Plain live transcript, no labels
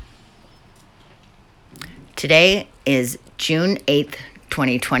Today is June 8th,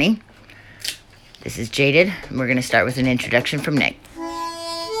 2020. This is Jaded, and we're going to start with an introduction from Nick.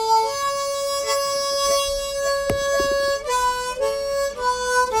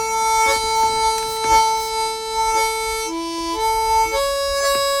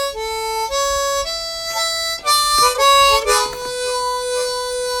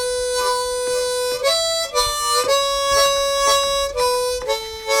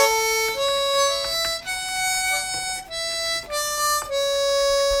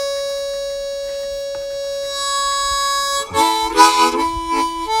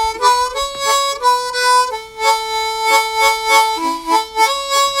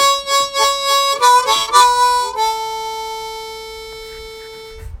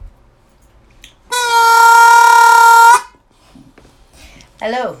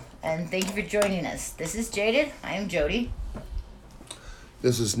 Hello, and thank you for joining us. This is Jaded. I am Jody.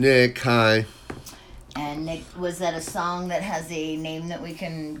 This is Nick. Hi. And Nick, was that a song that has a name that we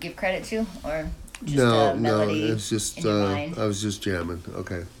can give credit to, or just No, a melody it's just in your mind? I was just jamming.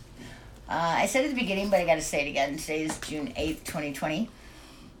 Okay. I said at the beginning, but I got to say it again. Today is June 8th, 2020.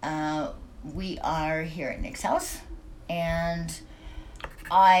 We are here at Nick's house, and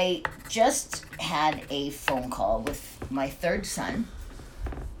I just had a phone call with my third son,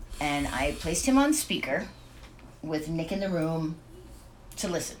 and I placed him on speaker with Nick in the room to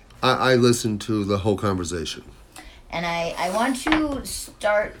listen. I listened to the whole conversation. And I want to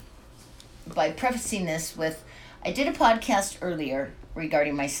start by prefacing this with, I did a podcast earlier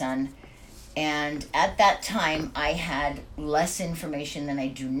regarding my son, and at that time I had less information than I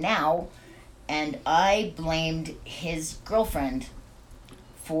do now, and I blamed his girlfriend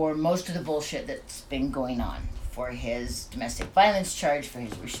for most of the bullshit that's been going on, for his domestic violence charge, for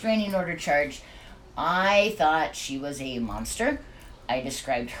his restraining order charge. I thought she was a monster. I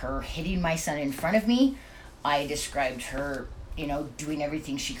described her hitting my son in front of me. I described her, doing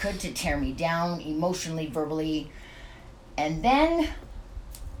everything she could to tear me down emotionally, verbally. And then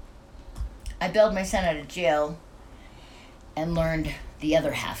I bailed my son out of jail and learned the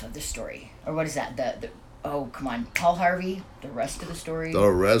other half of the story. Or what is that? Oh, come on. Paul Harvey, the rest of the story.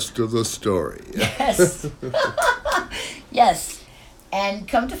 The rest of the story. Yes. Yes. And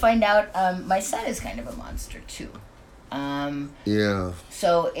come to find out, my son is kind of a monster too. Yeah.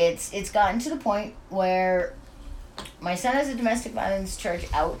 So it's gotten to the point where my son has a domestic violence charge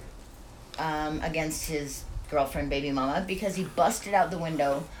out against his girlfriend, baby mama, because he busted out the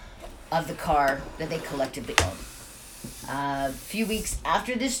window of the car that they collectively own. A few weeks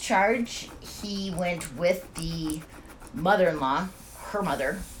after this charge, he went with the mother-in-law, her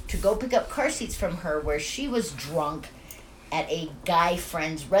mother, to go pick up car seats from her where she was drunk at a guy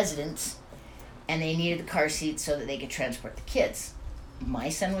friend's residence, and they needed the car seats so that they could transport the kids. My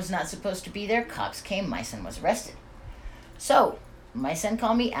son was not supposed to be there. Cops came. My son was arrested. So, my son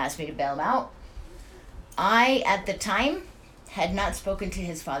called me, asked me to bail him out. I, at the time, had not spoken to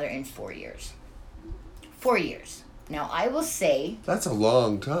his father in 4 years. 4 years. Now, I will say... That's a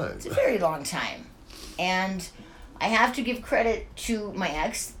long time. It's a very long time. And I have to give credit to my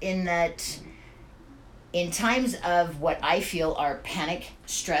ex in that in times of what I feel are panic,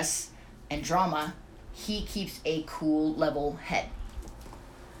 stress, and drama, he keeps a cool, level head.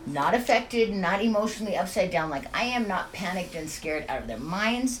 Not affected, not emotionally upside down like I am, not panicked and scared out of their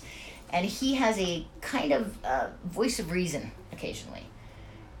minds. And he has a kind of voice of reason occasionally.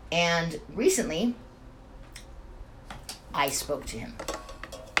 And recently, I spoke to him.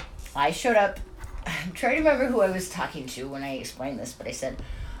 I showed up. I'm trying to remember who I was talking to when I explained this, but I said,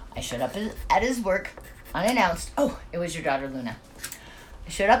 I showed up at his work unannounced. Oh, it was your daughter, Luna. I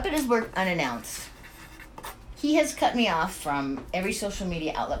showed up at his work unannounced. He has cut me off from every social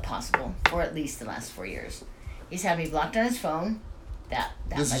media outlet possible for at least the last 4 years. He's had me blocked on his phone.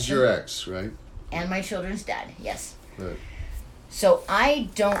 This is your ex, right? And my children's dad, yes. Right. So I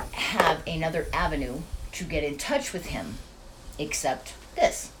don't have another avenue to get in touch with him except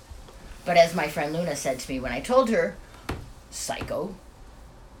this. But as my friend Luna said to me when I told her, psycho.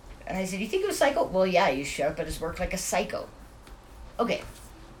 And I said, you think it was psycho? Well, yeah, you showed up at his work like a psycho. Okay,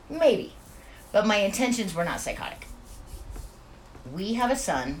 maybe. But my intentions were not psychotic. We have a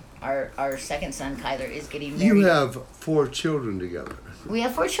son. Our second son, Kyler, is getting married. You have 4 children together. We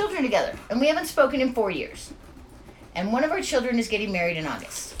have 4 children together, and we haven't spoken in 4 years. And one of our children is getting married in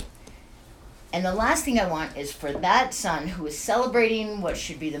August. And the last thing I want is for that son, who is celebrating what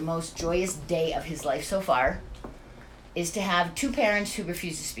should be the most joyous day of his life so far, is to have 2 parents who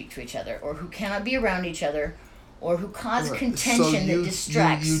refuse to speak to each other, or who cannot be around each other, or who cause contention that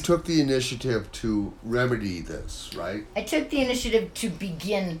distracts. You took the initiative to remedy this, right? I took the initiative to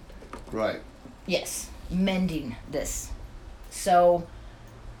begin. Right. Yes. mending this. So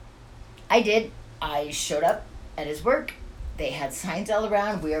I did. I showed up at his work. They had signs all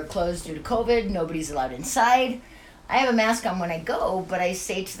around. We are closed due to COVID. Nobody's allowed inside. I have a mask on when I go, but I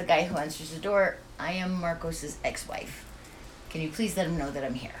say to the guy who answers the door, I am Marcos's ex-wife. Can you please let him know that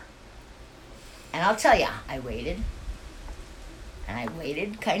I'm here? And I'll tell ya, I waited. And I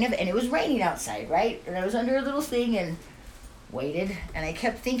waited, kind of, and it was raining outside, right? And I was under a little thing and waited. And I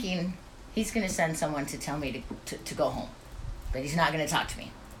kept thinking, he's going to send someone to tell me to go home. That he's not going to talk to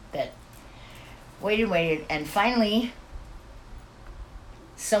me. That waited. And finally,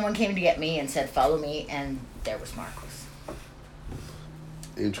 someone came to get me and said, follow me. And there was Marcos.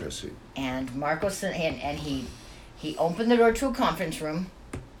 Interesting. And Marcos, and he opened the door to a conference room.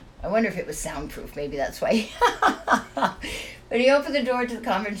 I wonder if it was soundproof. Maybe that's why. But he opened the door to the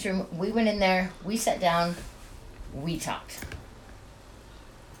conference room. We went in there. We sat down. We talked.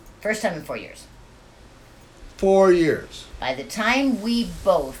 First time in 4 years. 4 years. By the time we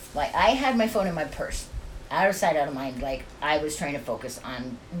both, like, I had my phone in my purse. Out of sight, out of mind. Like, I was trying to focus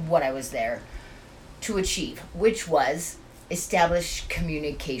on what I was there to achieve, which was establish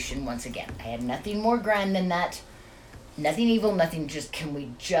communication once again. I had nothing more grand than that. Nothing evil, nothing, just, can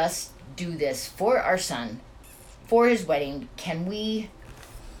we just do this for our son, for his wedding? Can we?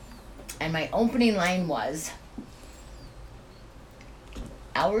 And my opening line was,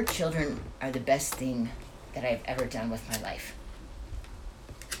 our children are the best thing that I've ever done with my life.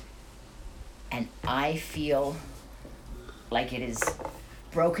 And I feel like it is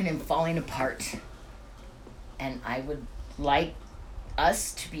broken and falling apart. And I would like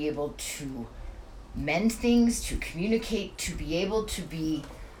us to be able to mend things, to communicate, to be able to be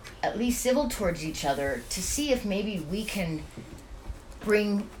at least civil towards each other, to see if maybe we can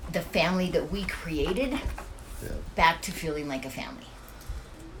bring the family that we created back to feeling like a family.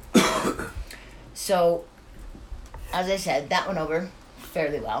 So, as I said, that went over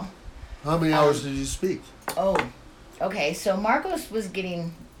fairly well. How many hours did you speak? Oh, okay. So Marcos was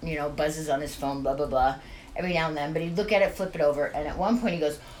getting, buzzes on his phone, blah, blah, blah, every now and then. But he'd look at it, flip it over. And at one point he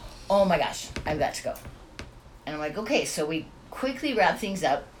goes, oh my gosh, I've got to go. And I'm like, okay. So we quickly wrap things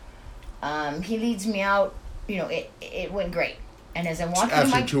up. He leads me out. It went great. And as I'm walking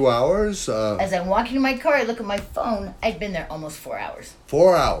After 2 hours? As I'm walking to my car, I look at my phone. I'd been there almost 4 hours.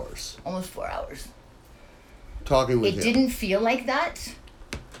 4 hours? Almost 4 hours. Talking with him. It didn't feel like that.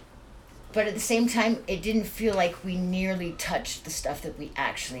 But at the same time, it didn't feel like we nearly touched the stuff that we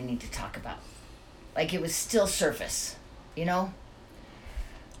actually need to talk about. Like, it was still surface,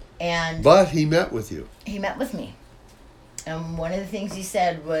 And but he met with you. He met with me. And one of the things he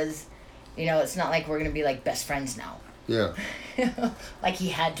said was, it's not like we're going to be like best friends now. Yeah. Like he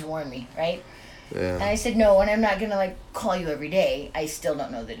had to warn me, right? Yeah. And I said, no, and I'm not going to call you every day. I still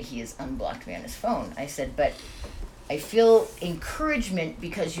don't know that he has unblocked me on his phone. I said, but I feel encouragement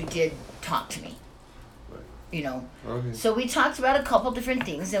because you did talk to me. Right. Okay. So we talked about a couple different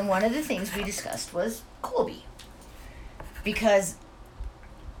things, and one of the things we discussed was Colby. Because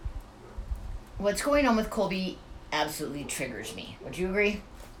what's going on with Colby absolutely triggers me. Would you agree?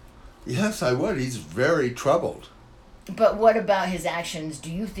 Yes, I would. He's very troubled. But what about his actions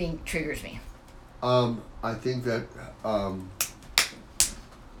do you think triggers me? I think that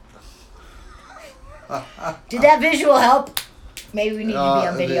did that visual help? Maybe we need to be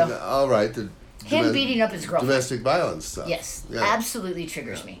on video. All right. Him beating up his girlfriend. Domestic violence stuff. Yes, absolutely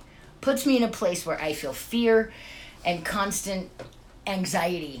triggers me. Puts me in a place where I feel fear and constant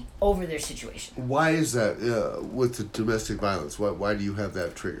anxiety over their situation. Why is that with the domestic violence? Why do you have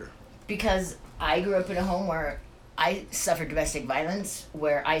that trigger? Because I grew up in a home where I suffered domestic violence,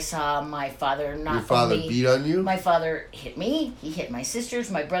 where I saw my father not only... Your father beat on you? My father hit me, he hit my sisters,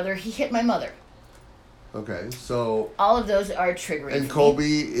 my brother, he hit my mother. Okay, so... All of those are triggering. And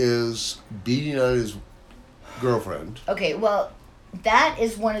Colby is beating on his girlfriend. Okay, well, that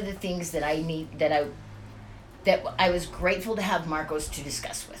is one of the things that I was grateful to have Marcos to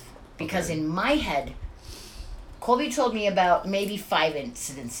discuss with. Because in my head, Colby told me about maybe 5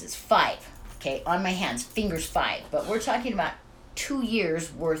 incidences. 5. Okay, on my hands, fingers 5. But we're talking about 2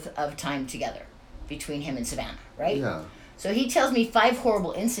 years worth of time together between him and Savannah, right? Yeah. So he tells me 5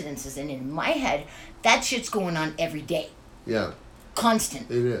 horrible incidences, and in my head, that shit's going on every day. Yeah. Constant.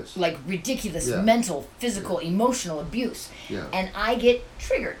 It is. Like ridiculous mental, physical, emotional abuse. Yeah. And I get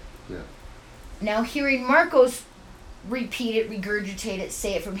triggered. Yeah. Now hearing Marcos repeat it, regurgitate it,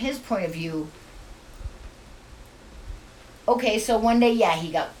 say it from his point of view. Okay, so one day,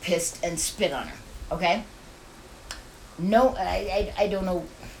 he got pissed and spit on her. Okay? No, I don't know.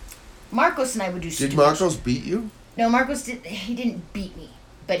 Marcos and I would do stupid. Did Marcos beat you? No, Marcos he didn't beat me,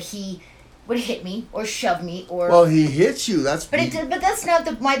 but he would hit me or shove me or. Well, he hits you. That's. But that's not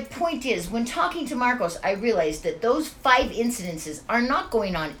the. My point is, when talking to Marcos, I realized that those 5 incidences are not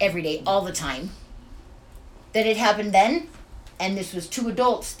going on every day, all the time. That it happened then, and this was 2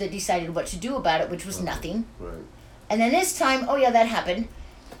 adults that decided what to do about it, which was nothing. Right. And then this time, oh yeah, that happened.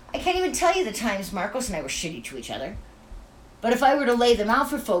 I can't even tell you the times Marcos and I were shitty to each other. But if I were to lay them out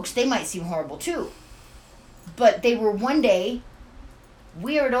for folks, they might seem horrible too. But they were one day.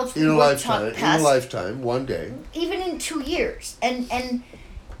 We are adults. In a lifetime, one day. Even in 2 years, and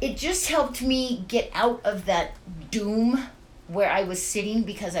it just helped me get out of that doom where I was sitting,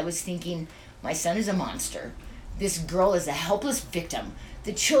 because I was thinking, my son is a monster. This girl is a helpless victim.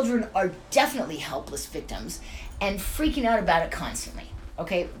 The children are definitely helpless victims, and freaking out about it constantly.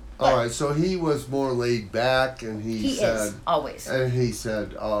 Okay. All right, so he was more laid back, and he said... is, always. And he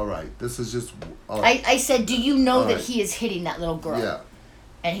said, all right, this is just... I said, do you know that he is hitting that little girl? Yeah.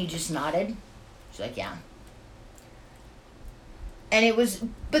 And he just nodded. She's like, yeah. And it was...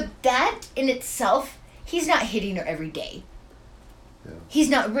 But that in itself, he's not hitting her every day. Yeah. He's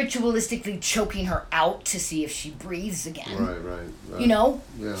not ritualistically choking her out to see if she breathes again. Right. You know?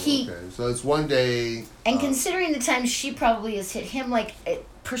 Yeah, okay. So it's one day... And considering the times she probably has hit him, like,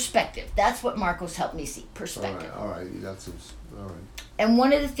 perspective. That's what Marcos helped me see. Perspective. All right. You got some... All right. And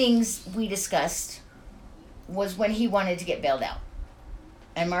one of the things we discussed was when he wanted to get bailed out.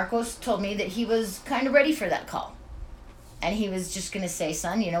 And Marcos told me that he was kind of ready for that call. And he was just going to say,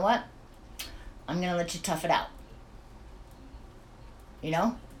 son, you know what? I'm going to let you tough it out. You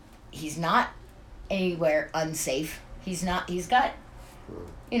know? He's not anywhere unsafe. He's got,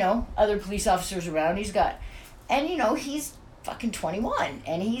 you know, other police officers around. And, you know, he's fucking 21.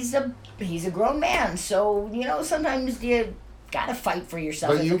 And he's a grown man. So, you know, sometimes you got to fight for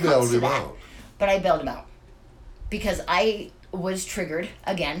yourself. But you bailed him out. But I bailed him out. Because I was triggered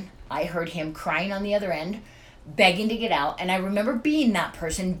again. I heard him crying on the other end, begging to get out, and I remember being that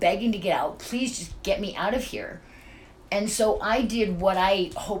person begging to get out. Please just get me out of here. And so I did what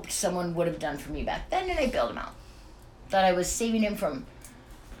I hoped someone would have done for me back then, and I bailed him out. Thought I was saving him from...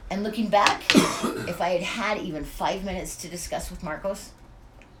 And looking back, if I had had even 5 minutes to discuss with Marcos,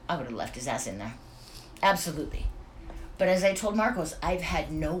 I would have left his ass in there. Absolutely. But as I told Marcos, I've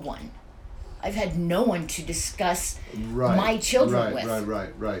had no one to discuss my children with.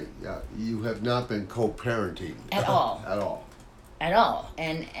 Right. Yeah, you have not been co-parenting at all. At all.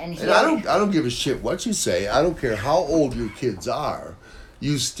 And I don't give a shit what you say. I don't care how old your kids are.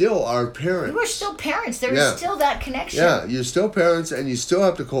 You still are parents. You are still parents. There is still that connection. Yeah, you're still parents, and you still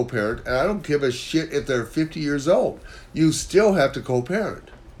have to co-parent. And I don't give a shit if they're 50 years old. You still have to co-parent.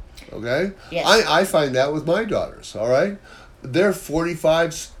 Okay. Yes. I find that with my daughters. All right. They're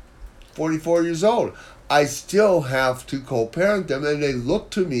 45. 44 years old. I still have to co-parent them, and they look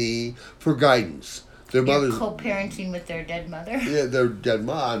to me for guidance. Their mother's co-parenting with their dead mother? Yeah, their dead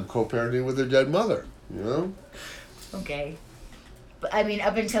mom. I'm co-parenting with their dead mother, you know? Okay. But, I mean,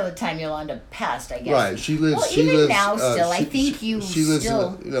 up until the time Yolanda passed, I guess. Right. She lives... Well, she even lives, now, still, I think she lives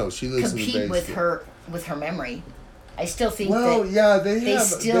still she lives compete in the with her memory. I still think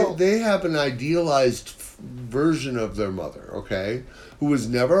they have an idealized version of their mother, okay? Who was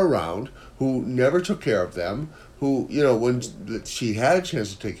never around, who never took care of them, who, you know, when she had a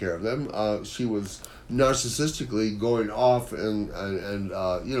chance to take care of them, she was narcissistically going off and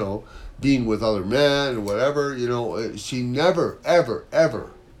you know, being with other men and whatever, you know. She never, ever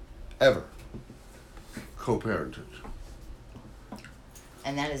co-parented.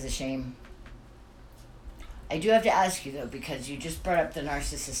 And that is a shame. I do have to ask you, though, because you just brought up the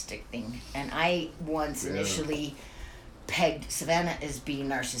narcissistic thing, and I once initially pegged Savannah as being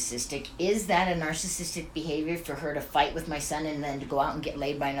narcissistic. Is that a narcissistic behavior for her to fight with my son and then to go out and get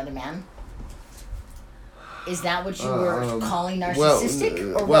laid by another man? Is that what you were calling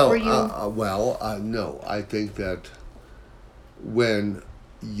narcissistic? Or what were you... no. I think that when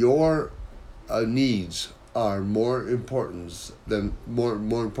your needs are more important than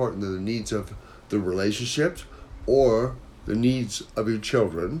the needs of the relationship or the needs of your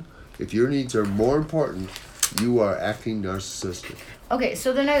children, if your needs are more important, you are acting narcissistic. Okay,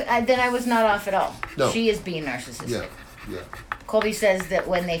 so then I was not off at all. No. She is being narcissistic. Yeah. Colby says that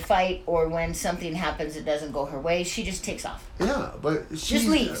when they fight or when something happens that doesn't go her way, she just takes off. Yeah, but she just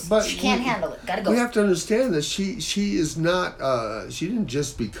leaves. She can't handle it. Gotta go. We have to understand that she is not. She didn't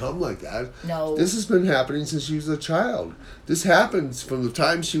just become like that. No. This has been happening since she was a child. This happens from the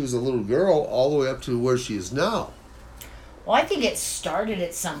time she was a little girl all the way up to where she is now. Well, I think it started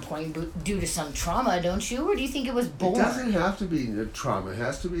at some point due to some trauma, don't you? Or do you think it was born? It doesn't have to be trauma. It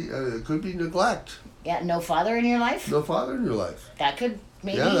has to be. It could be neglect. Yeah, no father in your life? No father in your life. That could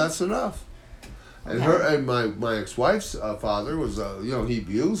maybe... Yeah, that's enough. And Okay. my ex-wife's father was, he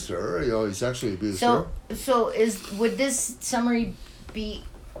abused her. He sexually abused her. So would this summary be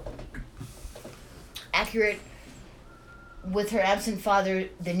accurate with her absent father?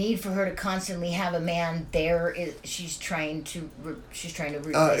 The need for her to constantly have a man there is she's trying to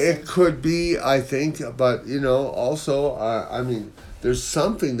replace It him. could be, I think, but also, there's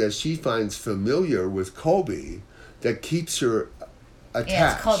something that she finds familiar with Colby that keeps her attached.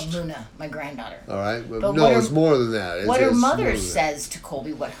 Yeah, it's called Luna, my granddaughter. All right, But no, it's more than that. What her it's more mother than that. says to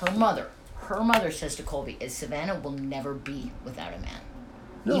Colby, what her mother says to Colby is Savannah will never be without a man.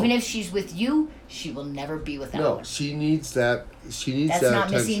 No. Even if she's with you, she will never be without No, one. she needs that. She needs That's that not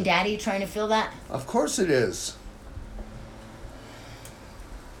attention. missing daddy trying to fill that. Of course it is.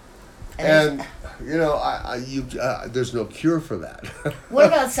 And And there's no cure for that. what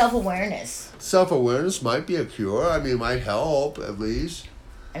about self-awareness? Self-awareness might be a cure. It might help at least.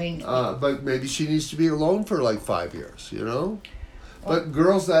 I mean, But maybe she needs to be alone for like 5 years. But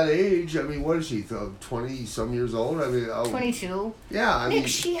girls that age, what is she? 20-some years old. 22. Yeah, Nick,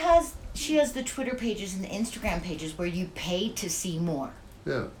 she has the Twitter pages and the Instagram pages where you pay to see more.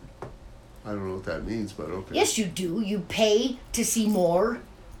 Yeah. I don't know what that means, but okay. Yes, you do. You pay to see more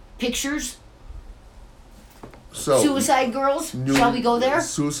pictures. So Suicide girls. Shall we go there?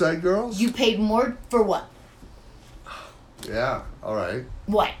 Suicide girls? You paid more for what? Yeah. All right.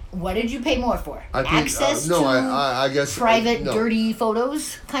 What? What did you pay more for? I think, Access no, to I guess private, no. dirty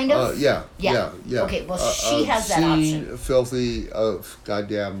photos, kind of? Yeah. Okay, well, she has that obscene, option. filthy,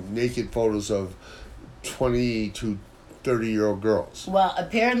 goddamn naked photos of 20 to 30-year-old girls. Well,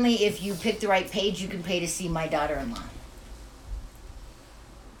 apparently, if you pick the right page, you can pay to see my daughter-in-law.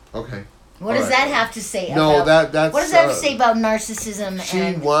 Okay. What does that have to say No, about... that's... What does that have to say about narcissism She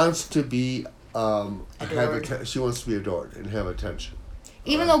and... wants to be... Adored. she wants to be adored and have attention.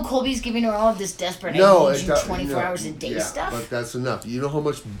 Even though Colby's giving her all of this desperate, No, I need you 24 hours a day yeah, stuff. but that's enough. You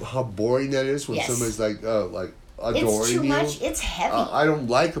know how boring that is when Yes. somebody's like adoring It's too you? much. It's heavy. I don't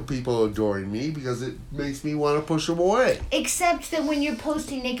like people adoring me because it makes me want to push them away. Except that when you're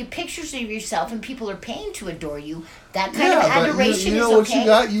posting naked pictures of yourself and people are paying to adore you, that kind of adoration you know is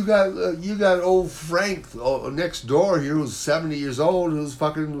what okay. you got old Frank next door here who's 70 years old who's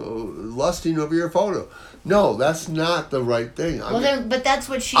fucking lusting over your photo. No, that's not the right thing. But that's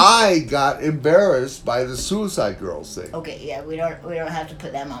what she. I got embarrassed by the Suicide Girls thing. Okay, yeah, we don't have to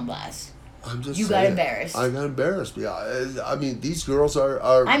put them on blast. I'm just You saying. got embarrassed. I got embarrassed. Yeah, these girls are.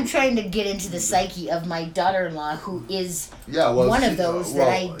 I'm trying to get into the psyche of my daughter-in-law, who is well, one of those that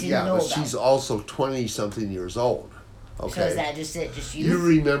I didn't know but about. she's also 20-something years old. Okay. So is that just it? Just you? You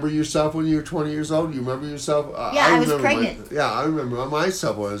remember yourself when you were 20 years old? You remember yourself? Yeah, I was remember pregnant. I remember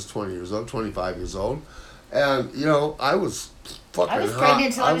myself when I was 20 years old, 25 years old. And, I was fucking hot. I was pregnant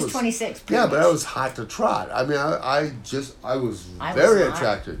until I was 26. Yeah, but I much. was hot to trot. I was I was very not.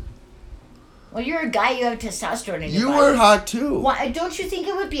 attracted. Well, you're a guy. You have testosterone in your You body. were hot too. Why don't you think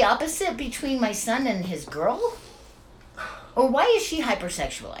it would be opposite between my son and his girl? Or why is she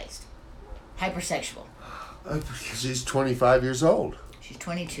hypersexualized? Hypersexual. She's 25 years old. She's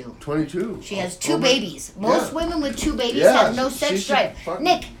 22. 22. She has two babies. Most women with two babies Yeah, have no she sex should drive. fucking-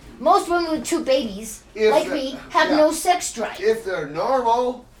 Nick, most women with two babies, If like the- me, have yeah. no sex drive. If they're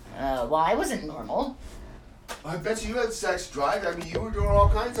normal, Well, I wasn't normal. I bet you had sex drive. You were doing all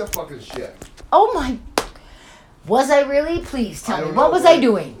kinds of fucking shit. Oh my. Was I really? Please I tell me. don't What know. was I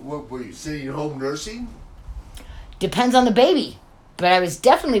doing? What, were you sitting home nursing? Depends on the baby. But I was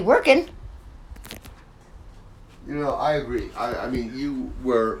definitely working. I agree. You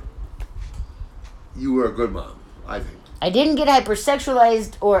were a good mom, I think. I didn't get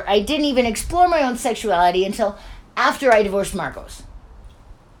hypersexualized, or I didn't even explore my own sexuality until after I divorced Marcos.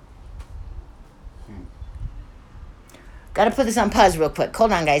 Gotta put this on pause real quick.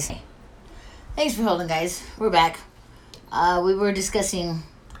 Hold on, guys. Thanks for holding, guys. We're back. We were discussing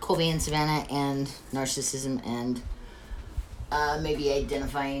Colby and Savannah and narcissism and maybe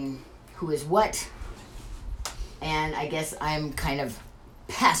identifying who is what. And I guess I'm kind of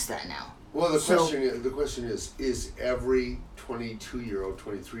past that now. Well, the question is every 22-year-old,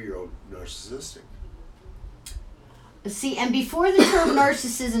 23-year-old narcissistic? See, and before the term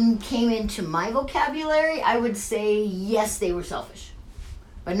narcissism came into my vocabulary, I would say yes, they were selfish.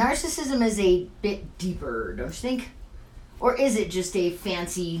 But narcissism is a bit deeper, don't you think? Or is it just a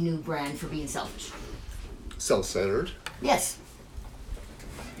fancy new brand for being selfish? Self-centered. Yes.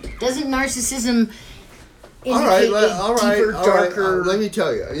 Doesn't narcissism indicate deeper, darker... Let me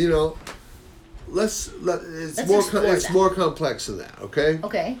tell you. It's explore that. more complex than that. Okay.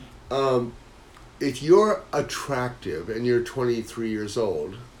 Okay. If you're attractive and you're 23 years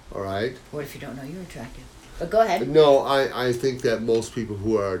old, All right. What if you don't know you're attractive? But go ahead. No, I think that most people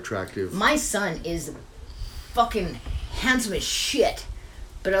who are attractive. My son is fucking handsome as shit,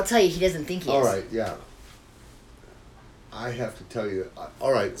 but I'll tell you, he doesn't think he is. All right, yeah. I have to tell you.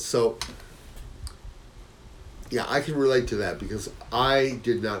 All right, so yeah, I can relate to that because I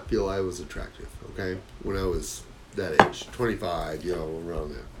did not feel I was attractive. Okay, when I was that age, 25,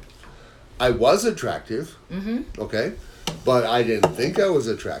 around there. I was attractive. Mm-hmm. Okay, but I didn't think I was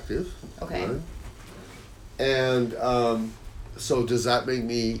attractive. Okay. Right? And so does that make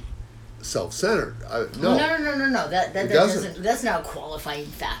me self-centered? No. No. That doesn't. That's not a qualifying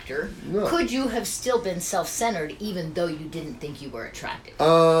factor. No. Could you have still been self-centered even though you didn't think you were attractive?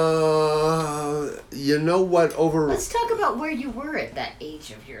 You know what? Let's talk about where you were at that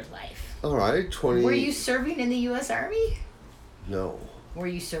age of your life. All right, 20. Were you serving in the U.S. Army? No. Were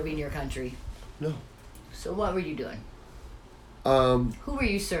you serving your country? No. So what were you doing? Who were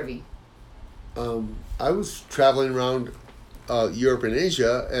you serving? I was traveling around Europe and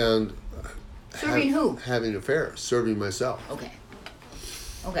Asia and serving who? Having affairs, serving myself. Okay.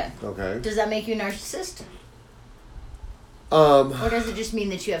 Okay. Does that make you a narcissist? Or does it just mean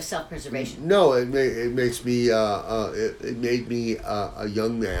that you have self-preservation? No, it makes me. It made me a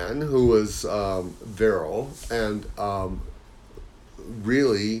young man who was virile and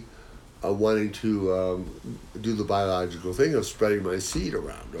really wanting to do the biological thing of spreading my seed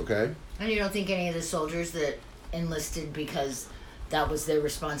around. Okay. And you don't think any of the soldiers that enlisted because that was their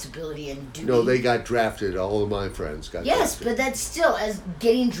responsibility and duty? No, they got drafted. All of my friends got drafted. Yes, but that's still, as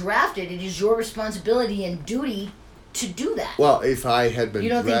getting drafted, it is your responsibility and duty to do that. Well, if I had been... You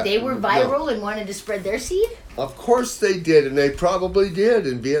don't think they were viral and wanted to spread their seed? Of course they did, and they probably did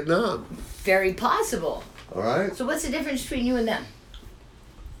in Vietnam. Very possible. All right? So what's the difference between you and them?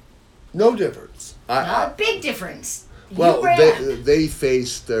 No difference. A big difference. Well, they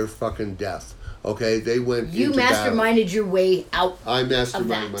faced their fucking death. Okay, they went. You masterminded your way out. I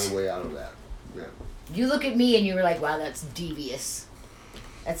masterminded my way out of that. Yeah. You look at me and you were like, "Wow, that's devious.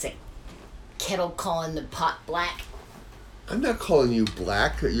 That's a kettle calling the pot black." I'm not calling you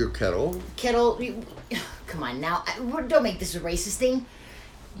black. Your kettle. Come on now. Don't make this a racist thing.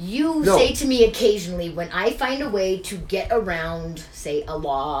 You say to me occasionally when I find a way to get around, say, a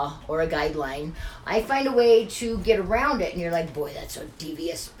law or a guideline, I find a way to get around it, and you're like, boy, that's so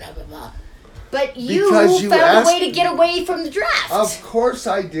devious, blah, blah, blah. But you found a way to get away from the draft. Of course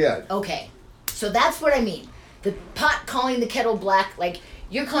I did. Okay. So that's what I mean. The pot calling the kettle black, like,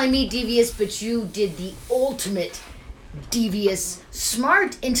 you're calling me devious, but you did the ultimate devious,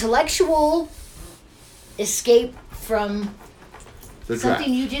 smart, intellectual escape from...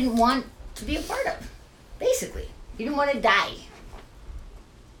 something you didn't want to be a part of, basically. You didn't want to die.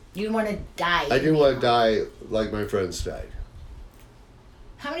 You didn't want to die. I didn't want to die like my friends died.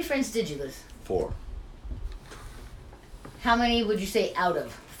 How many friends did you lose? 4. How many would you say out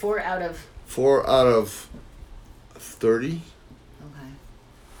of? 4 out of? 4 out of 30. Okay.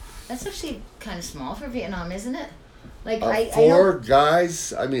 That's actually kind of small for Vietnam, isn't it? Like four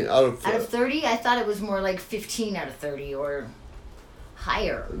guys? I mean, out of 30? I thought it was more like 15 out of 30 or...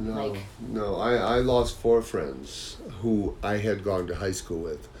 higher. No, I lost 4 friends who I had gone to high school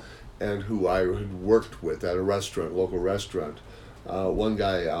with and who I had worked with at a local restaurant. One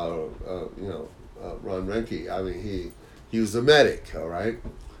guy, Ron Renke, I mean, he was a medic, all right?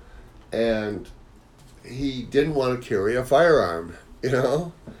 And he didn't want to carry a firearm,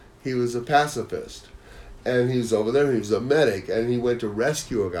 He was a pacifist. And he was over there, he was a medic, and he went to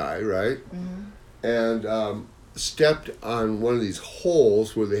rescue a guy, right? Mm-hmm. And... stepped on one of these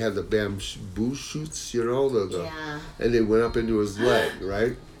holes where they had the bamboo shoots, and they went up into his leg,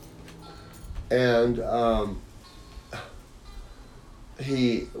 right? And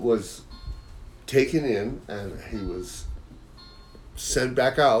he was taken in, and he was sent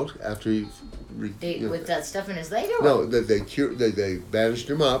back out after he... with that stuff in his leg, or no, they bandaged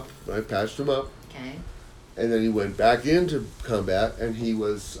him up, right? Patched him up. Okay. And then he went back into combat, and he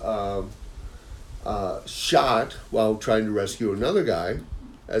was... shot while trying to rescue another guy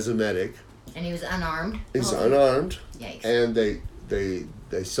as a medic. And he was unarmed? He's unarmed. Yikes. And they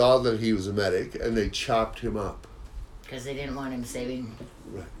saw that he was a medic, and they chopped him up. Because they didn't want him saving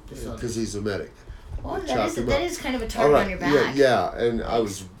the soldiers. Because he's a medic. Well, that is kind of a target on your back. Yeah, and I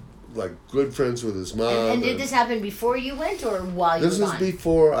was like good friends with his mom. And did this happen before you went or while you were gone? This was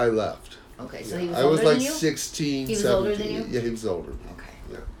before I left. Okay, so he was older than you? I was like 16, He was 17. older than you? Yeah, he was older. Okay.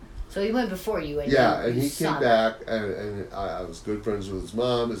 Yeah. So he went before you, and and he came back, and I was good friends with his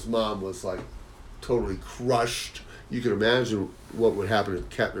mom. His mom was like totally crushed. You can imagine what would happen if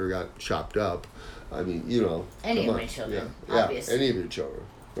Kettner got chopped up. I mean, any of my children, yeah, obviously. any of your children.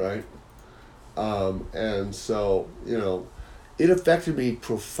 right? And so, it affected me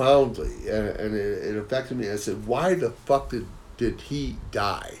profoundly, and it affected me. I said, why the fuck did he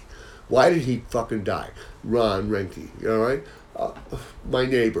die? Why did he fucking die? Ron Renke, right? My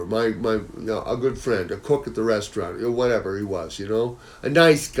neighbor, my a good friend, a cook at the restaurant, whatever he was, a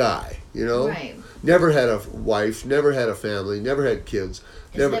nice guy, Right. Never had a wife, never had a family, never had kids,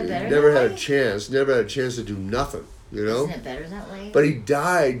 Isn't it better never that had way? never had a chance to do nothing, Isn't it better that way? But he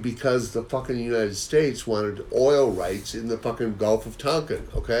died because the fucking United States wanted oil rights in the fucking Gulf of Tonkin,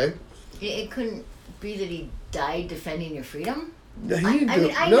 okay? It couldn't be that he died defending your freedom?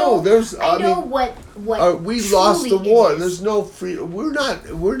 I know what we lost the truly war. it is. There's no freedom.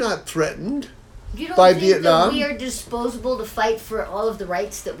 We're not threatened. You don't by think Vietnam? that we are disposable to fight for all of the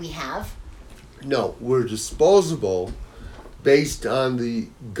rights that we have? No, we're disposable based on the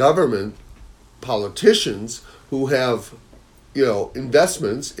government politicians who have,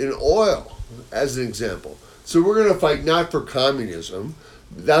 investments in oil, as an example. So we're going to fight not for communism.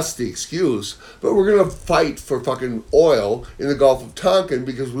 That's the excuse. But we're going to fight for fucking oil in the Gulf of Tonkin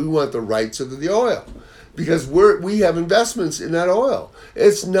because we want the rights of the oil. Because we have investments in that oil.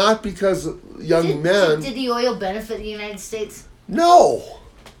 It's not because young men... Did the oil benefit the United States? No.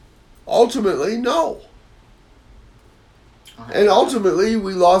 Ultimately, no. And ultimately,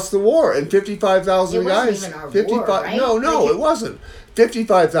 we lost the war, and 55,000 guys. It wasn't even our war, right? No, it wasn't.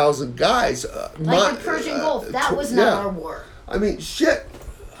 55,000 guys. Like the Persian Gulf, that was not our war. I mean, shit.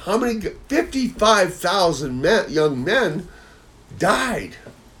 How many? 55,000 young men died.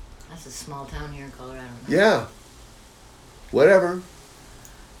 That's a small town here in Colorado. Yeah. Whatever.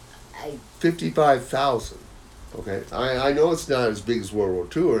 55,000. Okay, I know it's not as big as World War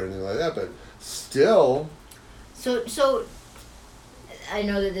II or anything like that, but still. So I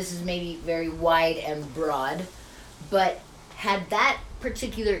know that this is maybe very wide and broad, but had that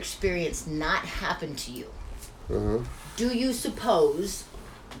particular experience not happened to you, do you suppose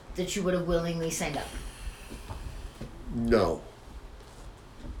that you would have willingly signed up? No.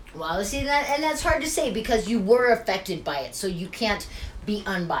 Well, see that, and that's hard to say because you were affected by it, so you can't be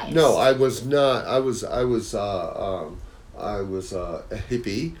unbiased. No, I was not. I was a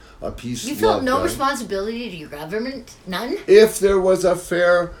hippie, a peace. You felt no responsibility to your government, none. If there was a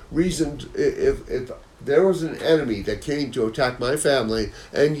fair reason, if there was an enemy that came to attack my family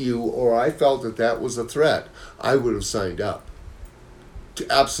and you, or I felt that was a threat, I would have signed up.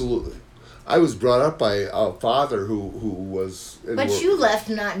 Absolutely. I was brought up by a father who was... But you left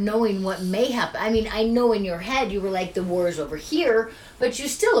not knowing what may happen. I mean, I know in your head you were like, the war is over here, but you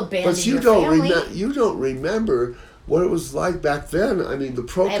still abandoned your family. You don't remember what it was like back then. I mean, the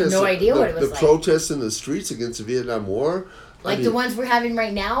protests... I have no idea what it was like. The protests in the streets against the Vietnam War... the ones we're having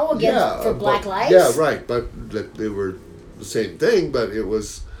right now for Black Lives? Yeah, right. But they were the same thing, but it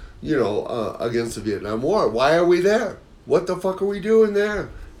was, against the Vietnam War. Why are we there? What the fuck are we doing there?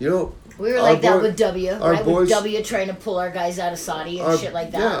 We were like that with W, right? With W trying to pull our guys out of Saudi and shit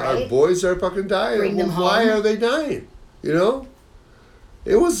like that, right? Our boys are fucking dying. Bring them home. Why are they dying?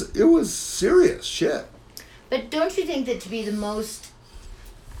 It was serious shit. But don't you think that to be the most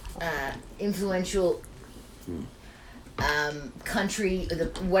influential country,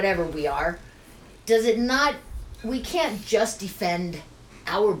 whatever we are, does it not... We can't just defend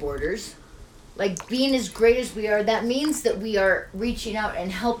our borders. Like, being as great as we are, that means that we are reaching out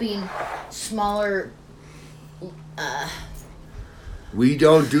and helping smaller... We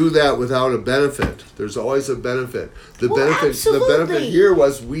don't do that without a benefit. There's always a benefit. The benefit here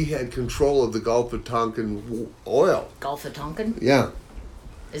was we had control of the Gulf of Tonkin oil. Gulf of Tonkin? Yeah.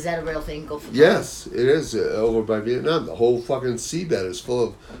 Is that a real thing, Gulf of Tonkin? Yes, it is over by Vietnam. The whole fucking seabed is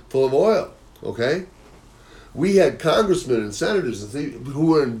full of oil. Okay. We had congressmen and senators who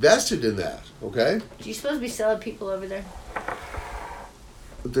were invested in that, okay? Do you supposed to be selling people over there?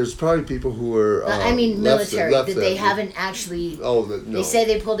 But there's probably people who are... military, that they haven't actually... Oh, no. They say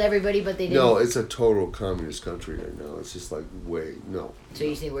they pulled everybody, but they didn't. No, it's a total communist country right now. It's just like no. So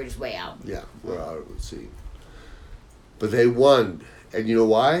you think we're just way out? Yeah, we're out of the sea. But they won. And you know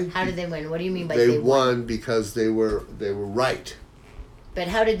why? How did they win? What do you mean by they won? Because they were right. But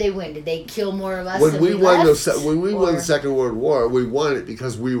how did they win? Did they kill more of us when than we won won the Second World War, we won it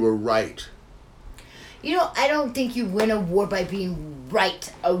because we were right. I don't think you win a war by being right.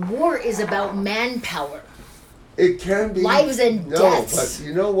 A war is about manpower. It can be. Lives and deaths. But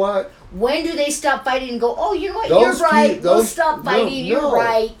you know what? When do they stop fighting and go, oh, you know what, you're right, we'll stop fighting, you're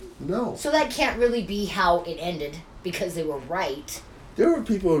right. No. So that can't really be how it ended, because they were right. There were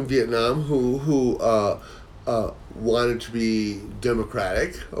people in Vietnam who wanted to be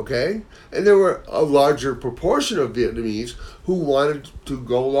democratic, okay? And there were a larger proportion of Vietnamese who wanted to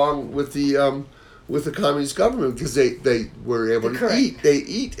go along with the communist government because they were able to eat. They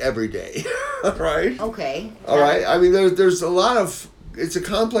eat every day, right? Okay. All right. I mean, there's a lot of. It's a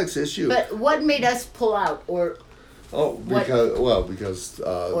complex issue. But what made us pull out, or? Oh, because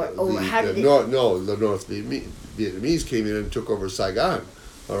the North Vietnamese came in and took over Saigon.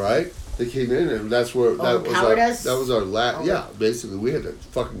 All right. They came in, and that's where that was our last. Yeah, basically, we had to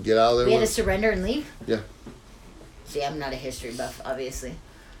fucking get out of there. We had to surrender and leave. Yeah. See, I'm not a history buff, obviously.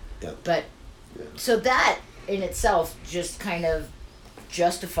 Yeah. But so that in itself just kind of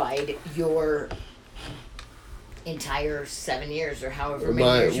justified your entire 7 years or however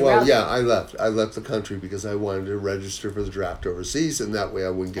many years you were out there. I left the country because I wanted to register for the draft overseas, and that way I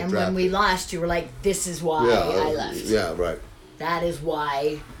wouldn't get drafted. And when we lost, you were like, "This is why I left." Yeah, right. That is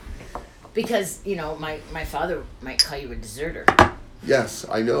why. Because, my father might call you a deserter. Yes,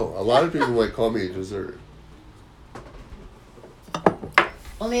 I know. A lot of people might call me a deserter.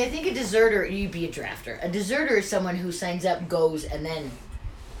 Only I think a deserter, you'd be a drafter. A deserter is someone who signs up, goes, and then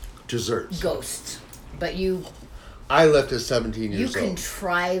deserts. Ghosts. But I left at 17 years old. You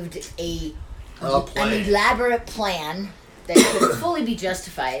contrived an elaborate plan that could fully be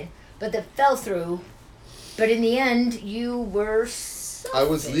justified, but that fell through. But in the end, you were selfish. I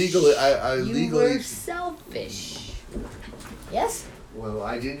was legally. You were selfish. Yes? Well,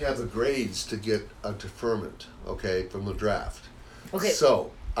 I didn't have the grades to get a deferment, okay, from the draft. Okay.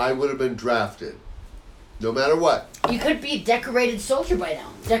 So, I would have been drafted. No matter what. You could be a decorated soldier by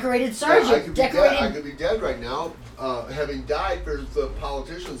now. Decorated sergeant. Yeah, I could be dead right now, having died for the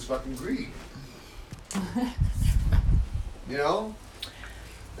politicians' fucking greed. You know?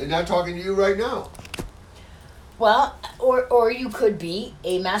 And not talking to you right now. Well, or you could be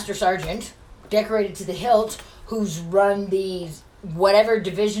a master sergeant, decorated to the hilt, who's run the whatever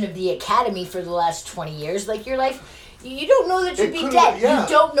division of the academy for the last 20 years. Like, your life, you don't know that you'd be dead. Yeah. You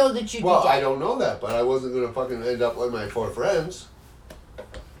don't know that you'd be dead. Well, I don't know that, but I wasn't going to fucking end up like my 4 friends.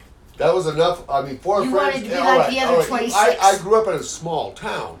 That was enough. I mean, 4 friends. You wanted to be like the other 26. I grew up in a small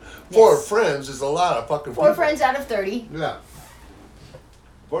town. 4 friends is a lot of fucking people. 4 friends out of 30. Yeah.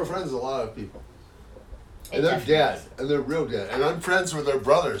 4 friends is a lot of people. And they're dead. And they're real dead. And I'm friends with their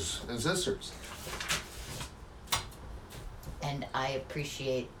brothers and sisters. And I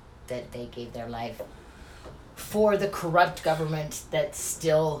appreciate that they gave their life for the corrupt government that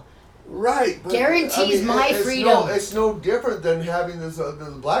still guarantees my freedom. It's no different than having this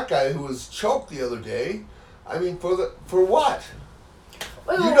black guy who was choked the other day. I mean, for what?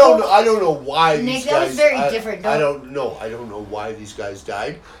 I don't know why these guys. Nick, that was very different. I don't know. I don't know why these guys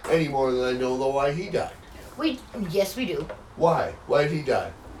died any more than I know why he died. Yes, we do. Why? Why did he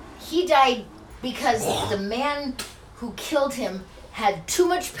die? He died because the man who killed him had too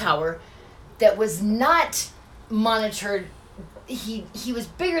much power that was not monitored. He was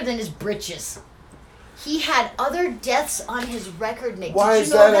bigger than his britches. He had other deaths on his record, Nick. Why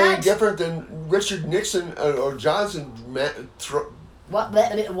is that any different than Richard Nixon or Johnson? What?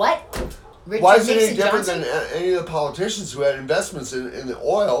 Richard Why is it Nixon, any different Johnson? than any of the politicians who had investments in the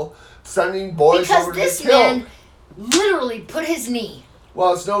oil, sending boys over to get killed? Because this man literally put his knee.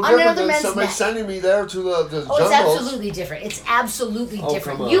 Well, it's no different than somebody sending me there to the jungles. It's absolutely different. It's absolutely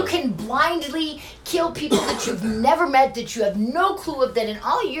different. Come on. You can blindly kill people that you've never met, that you have no clue of, that in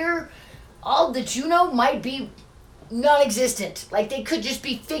all that you know might be non-existent. Like, they could just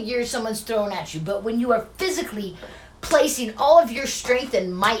be figures someone's thrown at you. But when you are physically placing all of your strength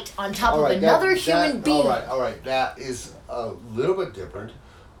and might on top of another human being. All right. That is a little bit different,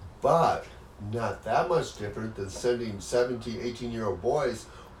 but not that much different than sending 17, 18-year-old boys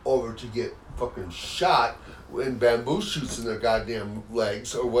over to get fucking shot in bamboo shoots in their goddamn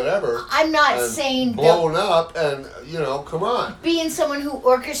legs or whatever. I'm not saying blown up and, come on. Being someone who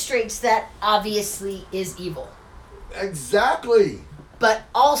orchestrates that obviously is evil. Exactly. But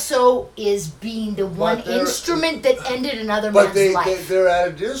also is being the one instrument that ended another man's life. But they're at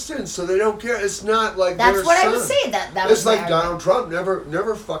a distance, so they don't care. It's not like that's what I was saying. That it's like Donald Trump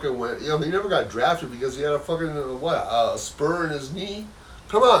never fucking went. He never got drafted because he had a fucking a spur in his knee.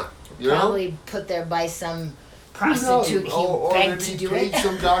 Come on, probably put there by some prostitute he begged to do it. Paid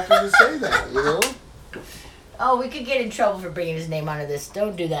some doctor to say that. Oh, we could get in trouble for bringing his name onto this.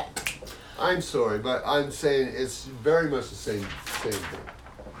 Don't do that. I'm sorry, but I'm saying it's very much the same thing.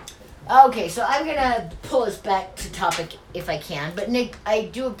 Okay, so I'm going to pull us back to topic if I can. But, Nick, I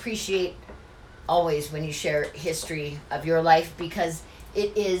do appreciate always when you share history of your life because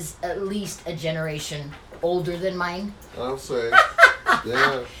it is at least a generation older than mine. I'll say.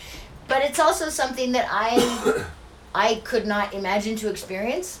 Yeah. But it's also something that I could not imagine to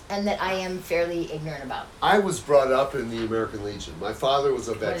experience, and that I am fairly ignorant about. I was brought up in the American Legion. My father was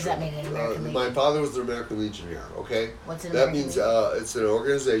a veteran. What does that mean, an American Legion? My father was the American Legionnaire. Okay. What's an That American means Legion? it's an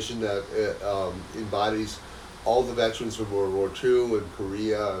organization that embodies all the veterans from World War II and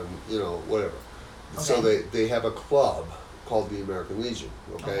Korea and whatever. Okay. So they have a club called the American Legion.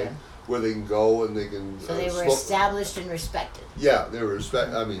 Okay. Where they can go and they can. So they were established and respected. Yeah, they were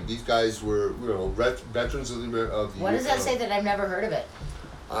I mean, these guys were veterans of the What does that say that I've never heard of it?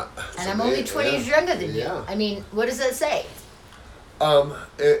 And I'm only 20 years younger than you. I mean, what does that say? I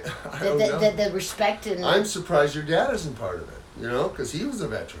don't know. The respect and. I'm surprised your dad isn't part of it. Because he was a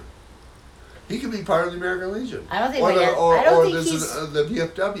veteran. He could be part of the American Legion. I don't think my dad. I don't think he's. The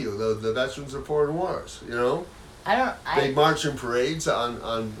VFW, the Veterans of Foreign Wars. They march in parades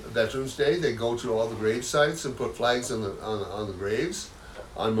on Veterans Day. They go to all the grave sites and put flags on the graves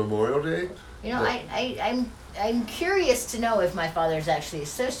on Memorial Day. I'm curious to know if my father is actually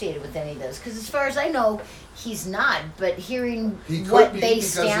associated with any of those, because as far as I know, he's not. But hearing what they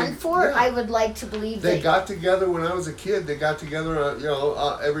stand for, I would like to believe they got together when I was a kid. They got together,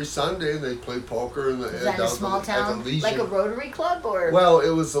 every Sunday, and they played poker in Is that in a small town, like a Rotary Club, or? Well,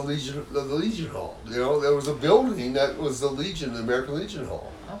 it was the Legion Hall. There was a building that was the Legion, the American Legion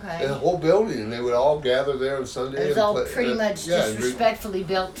Hall. Okay. And a whole building, and they would all gather there on Sunday. It was all pretty much disrespectfully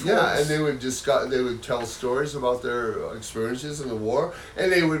built. Yeah, and they would tell stories about their experiences in the war, and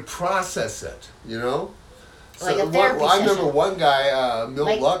they would process it. Like a therapy I remember session. one guy,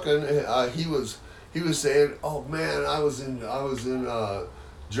 Milt Lucken. He was saying, "Oh man, I was in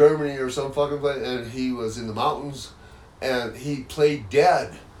Germany or some fucking place, and he was in the mountains, and he played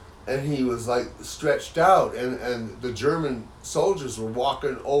dead." And he was like stretched out, and the German soldiers were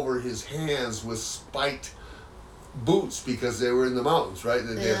walking over his hands with spiked boots because they were in the mountains, right?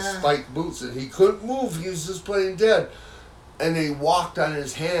 They had spiked boots, and he couldn't move. He was just playing dead, and they walked on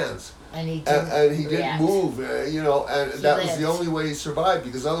his hands, and he didn't move, and that was the only way he survived,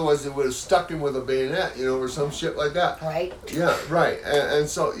 because otherwise they would have stuck him with a bayonet, or some shit like that. Right. Yeah, right, and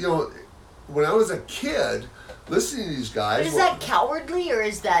so when I was a kid. Listening to these guys. But is that cowardly, or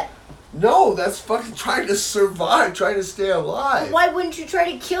is that? No, that's fucking trying to survive, trying to stay alive. But why wouldn't you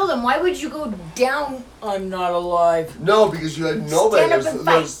try to kill them? Why would you go down? I'm not alive. No, because you had nobody. Stand up and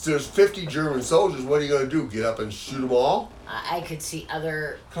fight. There's 50 German soldiers. What are you going to do? Get up and shoot them all? I could see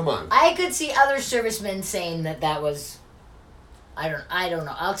other. Come on. I could see other servicemen saying that was. I don't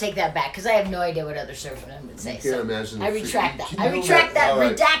know. I'll take that back, because I have no idea what other servicemen would say. You can't imagine. I retract that. I retract that.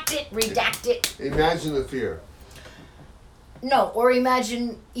 Right. Redact it. Imagine the fear. No, or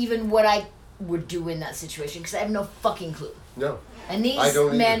imagine even what I would do in that situation, because I have no fucking clue. No. And these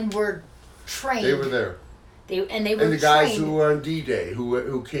men were trained. They were there. They were and the guys who were on D-Day,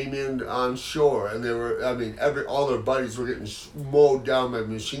 who came in on shore, and they were, all their buddies were getting mowed down by a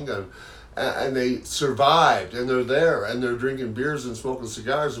machine gun, and they survived, and they're there, and they're drinking beers and smoking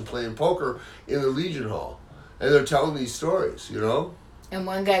cigars and playing poker in the Legion Hall, and they're telling these stories, And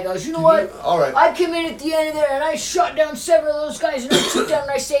one guy goes, you know what? All right. I came in at the end of there, and I shot down several of those guys, and I took down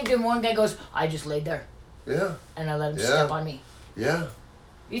and I saved him. One guy goes, I just laid there. Yeah. And I let him step on me. Yeah.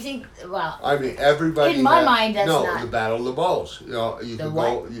 You think, well... everybody... In my mind, that's not... No, the Battle of the Bulge. You the could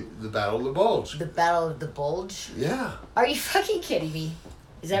what? The Battle of the Bulge. The Battle of the Bulge? Yeah. Are you fucking kidding me?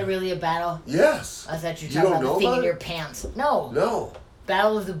 Is that really a battle? Yes. I thought you were talking about the thing in your pants. No. No.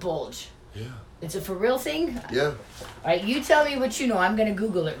 Battle of the Bulge. Yeah. It's a for real thing? Yeah. All right, you tell me what you know. I'm going to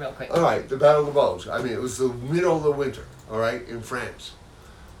Google it real quick. All right, the Battle of the Bulge. It was the middle of the winter, all right, in France.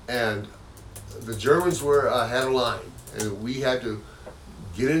 And the Germans had a line, and we had to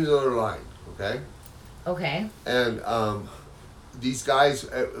get into their line, okay? Okay. And these guys,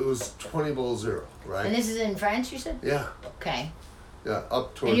 it was 20 below zero, right? And this is in France, you said? Yeah. Okay. Yeah,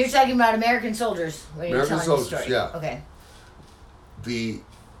 up towards... And you're talking about American soldiers when you're telling the story. Yeah. Okay. The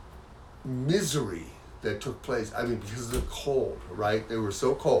misery that took place, because of the cold, right? They were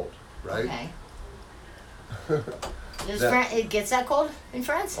so cold, right? Okay. It gets that cold in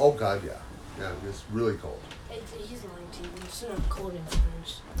France? Oh, God, yeah. Yeah, it's really cold. He's lying to you. It's not cold in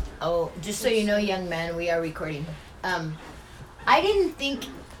France. Oh, just so you know, young man, we are recording. I didn't think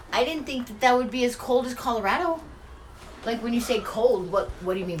that would be as cold as Colorado. Like, when you say cold, what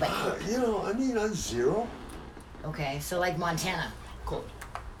do you mean by cold? On zero. Okay, so like Montana, cold.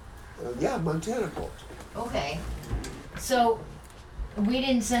 Yeah, Montana cold. Okay. So, we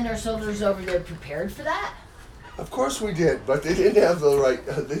didn't send our soldiers over there prepared for that? Of course we did, but they didn't have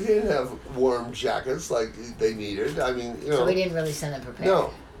they didn't have warm jackets like they needed. So we didn't really send them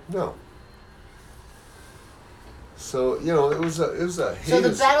prepared? No. So it was a So the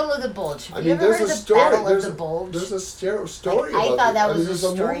heinous. Battle of the Bulge. Have I you mean, ever there's heard a the story. Battle There's of the Bulge? There's a story I about thought it. that was there's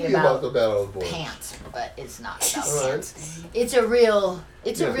a story movie about the Battle of the Bulge. pants, but it's not about All right. pants. It's a real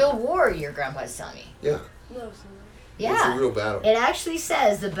Yeah. war. Your grandpa's telling me. Yeah, No, it's not. Yeah, it's a real battle. it actually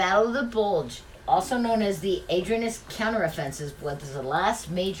says the Battle of the Bulge, also known as the Ardennes counteroffensive, was the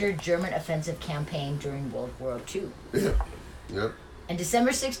last major German offensive campaign during World War II. Yeah, yep. And December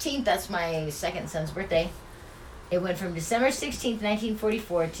 16th, that's my second son's birthday. It went from December 16th,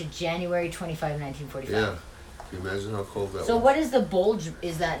 1944 to January 25, 1945. Yeah. Can you imagine how cold that So was? what is the bulge?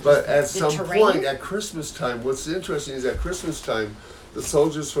 Is that But just at the some terrain? point, at Christmas time, what's interesting is at Christmas time, the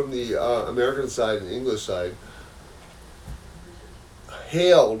soldiers from the American side and English side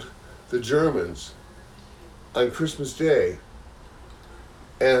hailed the Germans on Christmas Day,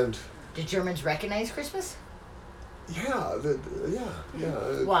 and Did Germans recognize Christmas? yeah.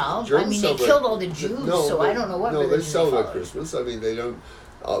 Well, Germans I mean, they celebrate- killed all the Jews, so I don't know what No, religion they they celebrate followed. Christmas. I mean, they don't.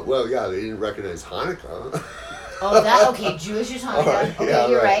 Well, yeah, they didn't recognize Hanukkah. Oh, that okay. Jewish is Hanukkah. All right, Okay, yeah,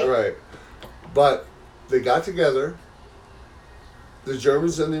 you're right. right. But they got together, the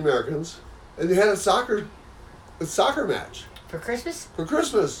Germans and the Americans, and they had a soccer match For Christmas, for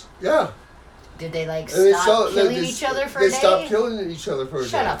Christmas. Yeah, did they like and stop killing each other for a They day? stopped killing each other for a day.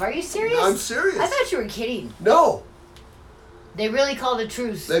 Shut up! Are you serious? I'm serious. I thought you were kidding. No, They really called a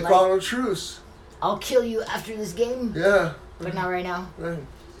truce. they like, called a truce. I'll kill you after this game, Yeah, but not right now. right.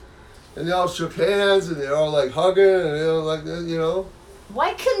 And they all shook hands, and they're all like hugging, and they all like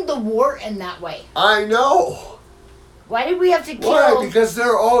Why couldn't the war end that way? I know. Why did we have to kill? Why? Because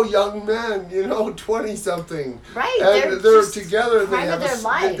they're all young men, 20-something. Right, And they're they're just together. They prime have of their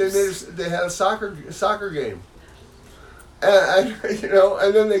lives. they had a soccer game, and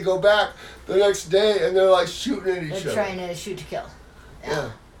and then they go back the next day and they're like shooting at each They're other. trying to shoot to kill.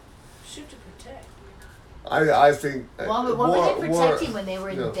 Yeah, Shoot to protect. I think. Well, but what were they protecting when they were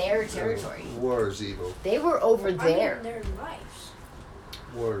in their territory? War is evil. They were over I there. mean, their lives.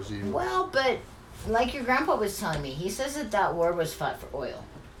 War is evil. Well, but like your grandpa was telling me, he says that war was fought for oil.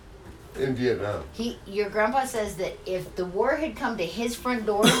 In Vietnam. Your grandpa says that if the war had come to his front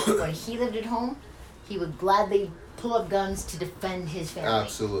door when he lived at home, he would gladly pull up guns to defend his family.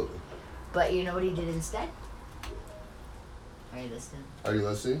 Absolutely. But you know what he did instead? Are you listening? Are you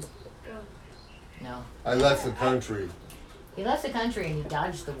listening? No. I left the country. He left the country and he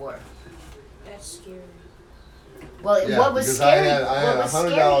dodged the war. That's scary. Well, Yeah, what was because scary? I had what was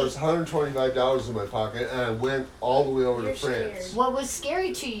 $100, scary? $125 in my pocket, and I went all the way over You're to France. scared. What was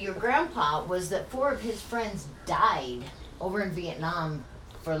scary to your grandpa was that 4 of his friends died over in Vietnam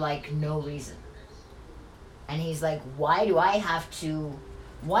for like no reason. And he's like, why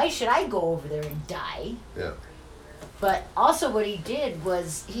should I go over there and die? Yeah. But also what he did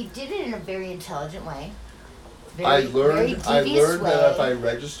was he did it in a very intelligent way. I very learned devious way. that if I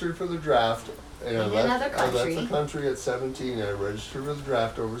registered for the draft and I In left another country. the country at 17 and I registered for the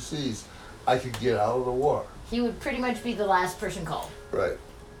draft overseas, I could get out of the war. He would pretty much be the last person called. Right.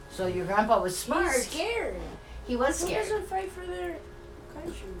 So your grandpa was smart. He's scared. He was Who scared. doesn't fight for their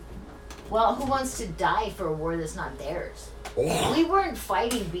country? Well, who wants to die for a war that's not theirs? We weren't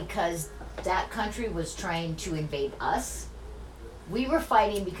fighting because that country was trying to invade us. We were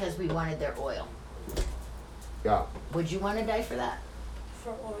fighting because we wanted their oil. Yeah. Would you want to die for that?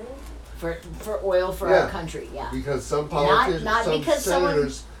 For oil? For oil for Yeah. our country, yeah. Because some politicians, not some because someone-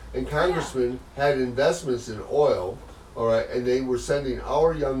 senators and congressmen had investments in oil, all right, and they were sending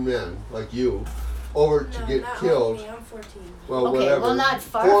our young men, like you, over to No, get not killed. Me. I'm 14. Well, Okay, whatever. well, not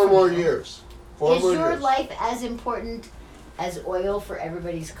far 4 from more you. years. 4 Is more your years. life as important as oil for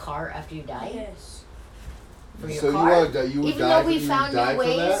everybody's car after you die? Yes. For your So you car? would you would Even die though we you found would die new for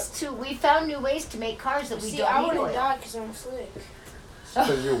ways that? we found new ways to make cars that we See, don't I need wouldn't oil. die because I'm slick.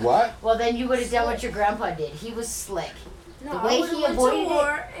 Because you're what? Well, then you would have done what your grandpa did. He was slick. No, The I way would've he went avoided to it-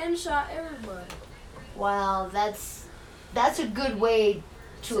 war and shot everybody. Well, that's a good way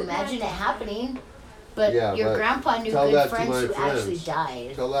to So imagine it not- happening. But Yeah, your but grandpa knew tell good that to friends my who actually friends.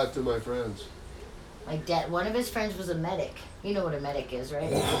 died. Tell that to my friends. Like that, one of his friends was a medic. You know what a medic is,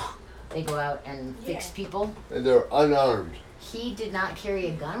 right? They go out and fix Yeah. people. And they're unarmed. He did not carry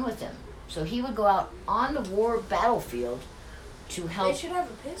a gun with him, so he would go out on the war battlefield to They help. should have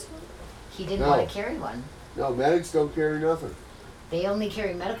a pistol. He didn't No. want to carry one. No, medics don't carry nothing. They only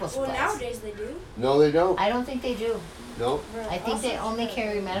carry medical Well, supplies. nowadays they do. No, they don't. I don't think they do. No, I think they only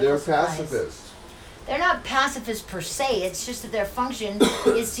carry medical they're supplies. pacifists. They're not pacifists per se. It's just that their function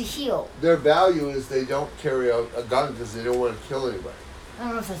is to heal. Their value is they don't carry out a gun because they don't want to kill anybody. I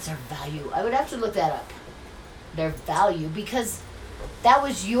don't know if that's their value. I would have to look that up. Their value, because That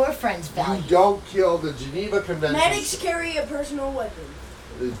was your friend's value. You don't kill the Geneva Convention. Medics carry a personal weapon.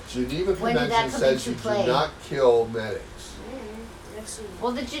 The Geneva When did that Convention come says into you play? do not kill medics. Let's see.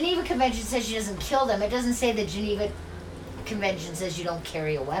 Well, the Geneva Convention says she doesn't kill them. It doesn't say the Geneva Convention says you don't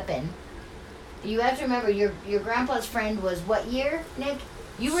carry a weapon. You have to remember, your grandpa's friend was what year, Nick?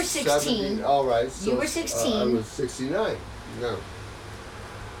 You were 16. 70, all right. So, You were 16. I was 69. No.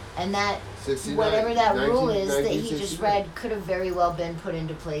 And that, 69. whatever that rule is that he just 1969. read could have very well been put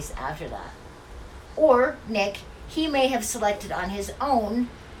into place after that. Or, Nick, he may have selected on his own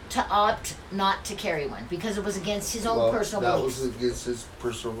to opt not to carry one because it was against his own personal that beliefs. was against his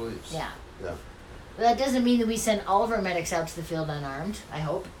personal beliefs. Yeah. Yeah. But that doesn't mean that we send all of our medics out to the field unarmed, I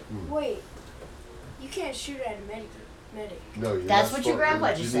hope. Wait, you can't shoot at a medic. No, you're That's not what your supposed- grandpa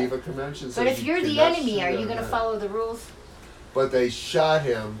the just Geneva said. Convention But says if you you're the cannot enemy, shoot are at you a going to medic. follow the rules? But they shot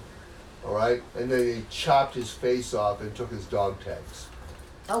him, all right, and then they chopped his face off and took his dog tags.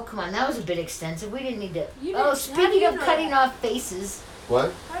 Oh, come on, that was a bit extensive. We didn't need to. You Oh, didn't- speaking how do you of know cutting that? off faces,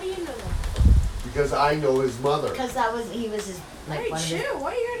 What? How do you know that? Because I know his mother. because he was his, like, Hey, one of his, chill.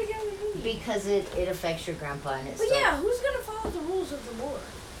 Why you gotta get with me? because it affects your grandpa and it But still, yeah, who's gonna follow the rules of the war?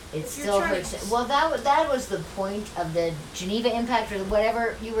 it if you're still trying hurts. to- Well, that was the point of the Geneva Impact or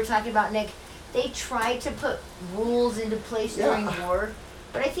whatever you were talking about, Nick. They tried to put rules into place during Yeah. war,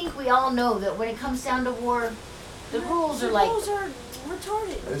 but I think we all know that when it comes down to war, the rules are like, rules are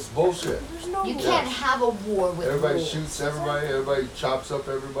retarded. It's bullshit. There's no you rules. can't have a war with Everybody rules. shoots everybody. Everybody chops up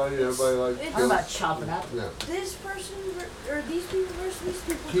everybody. Everybody like. It's- How about chopping up? Yeah. This person or these people versus these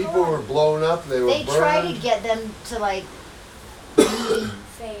people. People were blown up. They were They burned. try to get them to like be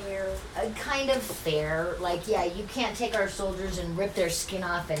fair. kind of fair. Like, yeah, you can't take our soldiers and rip their skin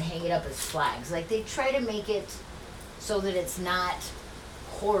off and hang it up as flags. Like, they try to make it so that it's not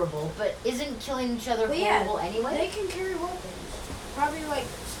horrible, but isn't killing each other But yeah, horrible anyway? they can carry weapons. Probably like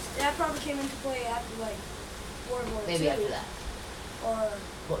that probably came into play after like World War Maybe II. after that. Or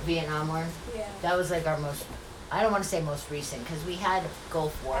What, Vietnam War? yeah. That was like our most, I don't want to say most recent, because we had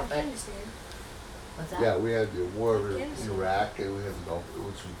Gulf War, but Afghanistan. what's that? Yeah, we had the war in Afghanistan. Iraq, and we had the Gulf, which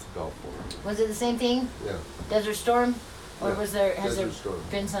was the Gulf War. Was it the same thing? Yeah, Desert Storm? Or Yeah, was there, has Desert there Storm.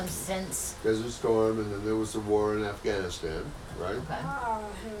 been some since? Desert Storm, and then there was the war in Afghanistan, right? Okay. Oh, hell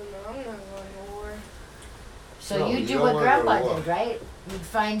no, I'm not going to war. So No, you you do don't what wanna Grandpa go to war. did, right? You'd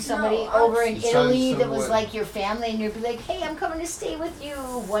find somebody No, I'm- over in You find Italy that was someone- like your family, and you'd be like, "Hey, I'm coming to stay with you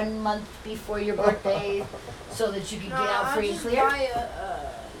 1 month before your birthday, so that you could No, get out I'll free and just clear." buy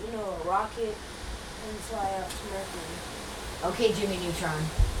a rocket and fly out to Mercury. Okay, Jimmy Neutron.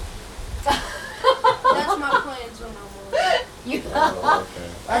 That's my plans when I'm older. You. Oh, okay.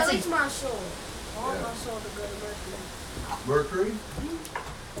 That's At a- least my soul. I want Yeah. my soul to go to Mercury. Mercury?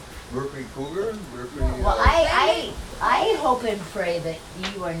 Mercury Cougar? Mercury. Well, I hope and pray that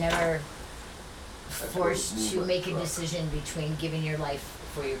you are never forced That's to what make a movement decision between giving your life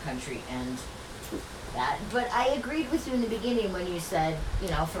for your country and that. But I agreed with you in the beginning when you said, you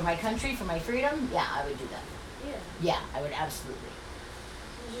know, for my country, for my freedom, yeah, I would do that. Yeah. Yeah, I would absolutely.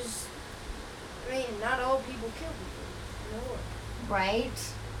 It's just, I mean, not all people kill people. No. Right?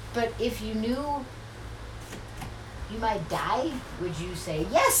 But if you knew you might die, would you say,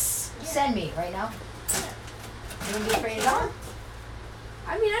 yes, Yeah. send me right now? Yeah. You wouldn't be afraid at all?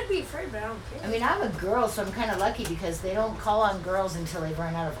 I mean, I'd be afraid, but I don't care. I mean, I'm a girl, so I'm kind of lucky because they don't call on girls until they've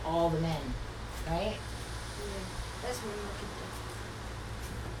run out of all the men, right? Yeah, that's my lucky thing.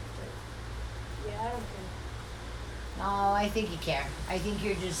 But, yeah, I don't care. No, I think you care. I think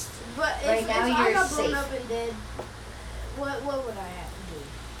you're just, But if, Right now if I you're got blown safe. up and dead, what would I have to do?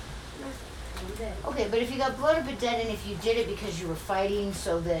 Nothing. I'm dead. okay, but if you got blown up and dead and if you did it because you were fighting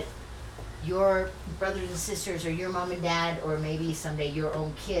so that your brothers and sisters or your mom and dad or maybe someday your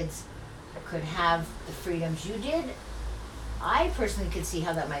own kids could have the freedoms you did, I personally could see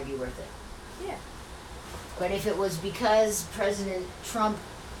how that might be worth it. Yeah. But if it was because President Trump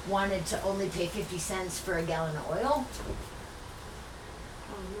wanted to only pay 50 cents for a gallon of oil,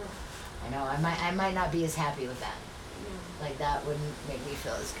 Oh no. I know I might not be as happy with that. No. Like that wouldn't make me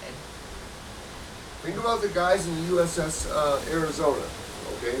feel as good. Think about the guys in the USS Arizona,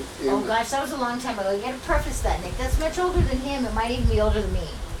 okay? Oh gosh, that was a long time ago. You gotta preface that, Nick. That's much older than him. It might even be older than me.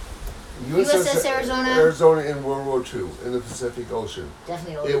 USS Arizona? Arizona in World War II in the Pacific Ocean.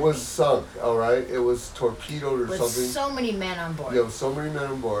 Definitely older It than was me. sunk, all right? It was torpedoed or With something. so many men on board. There was so many men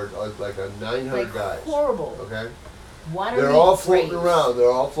on board, like a 900 like guys. horrible. Okay? Water They're leak all floating graves. around. They're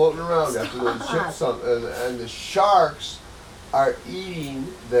all floating around after the Stop. ship sunk. And the sharks are eating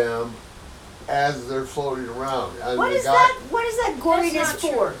them as they're floating around. And What the is guy, that? What is that goriness That's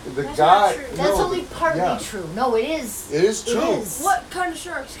not for? true. The That's guy. not true. That's no, only partly yeah. true. No, it is. It is true. It is. What kind of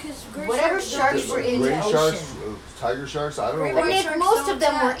sharks? Because Whatever sharks were in the Gray ocean. sharks, tiger sharks. I don't Great know. But white Nick, sharks most don't of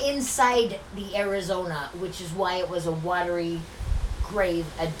them were attack. inside the Arizona, which is why it was a watery grave,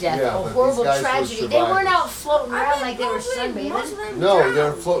 a death, Yeah, but a these horrible guys were tragedy. They weren't survivors. out floating I around bet like they were most of sunbathing. them No, drowned.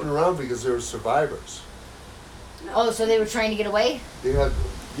 they're floating around because they were survivors. Oh, so they were trying to get away? They had,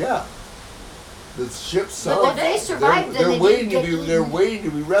 yeah. The ship sunk. But if they survived, then they're they waiting didn't to get be. They're eaten. waiting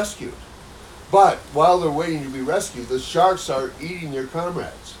to be rescued. But while they're waiting to be rescued, the sharks are eating their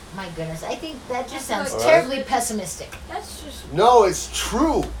comrades. My goodness, I think that just That's sounds like- terribly pessimistic. That's just. No, it's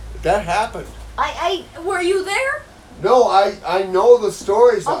true. That happened. Were you there? No, I know the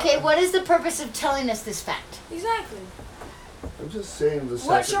stories. Okay, what is the purpose of telling us this fact? Exactly. I'm just saying the,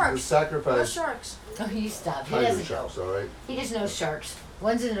 What the sharks? What sacrifice. sharks? Oh, you stop. He Tiger doesn't sharks, know. all right. He just knows sharks.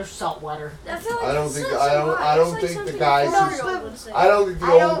 One's in the salt water. I feel like I don't it's think- not I so don't- high. I don't It's like think the something a guys who- 4-year-old would say. I don't think the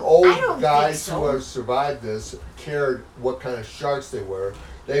I don't old guys think so. who have survived this cared what kind of sharks they were.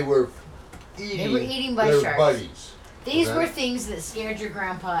 They were eating. They were eating by their sharks. buddies. These Okay. were things that scared your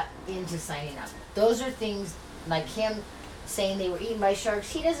grandpa into signing up. Those are things like him saying they were eaten by sharks.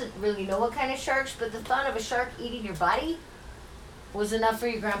 He doesn't really know what kind of sharks, but the thought of a shark eating your body was enough for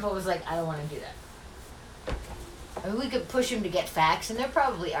your grandpa was like, I don't want to do that. I mean, we could push him to get facts, and there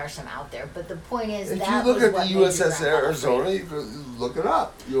probably are some out there, but the point is If that you look was at what the made your USS grandpa Arizona, afraid. you can look it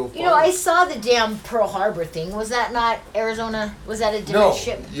up. You'll find You know, I saw the damn Pearl Harbor thing. Was that not Arizona? Was that a different no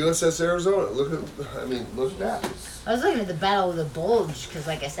ship? USS Arizona. Look at. I mean, look at that. I was looking at the Battle of the Bulge because,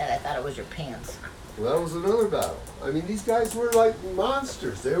 like I said, I thought it was your pants. Well, that was another battle. I mean, these guys were like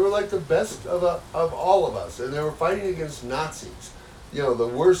monsters. They were like the best of all of us, and they were fighting against Nazis. You know, the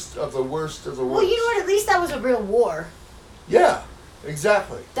worst of the worst of the worst. Well, you know what? At least that was a real war. Yeah,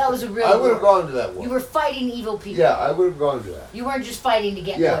 exactly. That was a real I would war. have gone to that war. You were fighting evil people. Yeah, I would have gone to that. You weren't just fighting to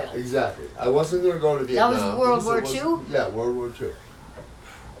get Yeah, oil. exactly. I wasn't going to go to That was Vietnam. World because War it was- II? Yeah, World War II.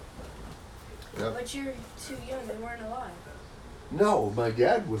 Yep. But you're too young. They weren't alive. No, my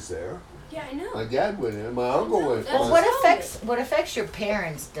dad was there. Yeah, I know. My dad went in. My uncle went. That's Well, went. what affects your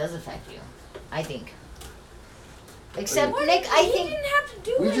parents does affect you, I think. Except What? Nick, I he think didn't have to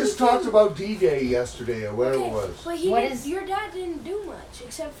do We anything. just talked about D-Day yesterday, or whatever Okay, it was. But he What didn't, is- your dad didn't do much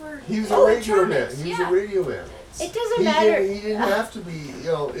except for He was a radio man. electronics, He was yeah. a radio man. it doesn't He matter. didn't have to be, you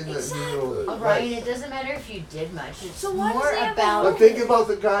know, in the Exactly. Oh, Ryan, it doesn't matter if you did much. It's So why does more he have a about But think about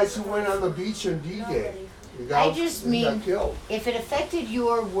the guys who went on the beach on D-Day. Nobody. The guys I just who mean- got killed. if it affected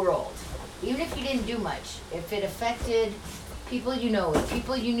your world, even if you didn't do much, if it affected people you know, if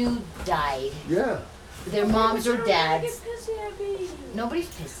people you knew died, Yeah. their moms or Get dads, pissy at me. nobody's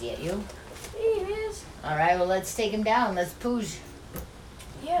pissy at you. He is. All right, well, let's take him down. Let's pooge.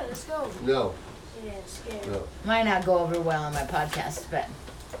 Yeah, let's go. No. Yeah, scared. No. Might not go over well on my podcast, but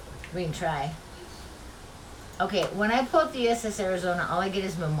we can try. Okay, when I pull up the USS Arizona, all I get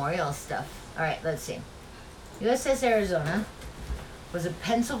is memorial stuff. All right, let's see. USS Arizona was a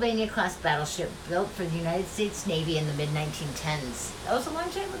Pennsylvania-class battleship built for the United States Navy in the mid-1910s. That was a long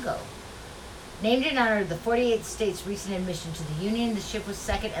time ago. Named in honor of the 48th state's recent admission to the Union, the ship was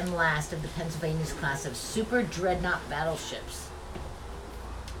second and last of the Pennsylvania's class of super dreadnought battleships.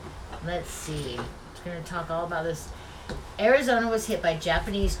 Let's see. I'm going to talk all about this. Arizona was hit by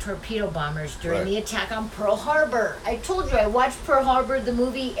Japanese torpedo bombers during Right. the attack on Pearl Harbor. I told you, I watched Pearl Harbor, the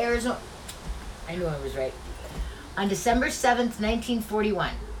movie Arizona. I knew I was right. On December 7th,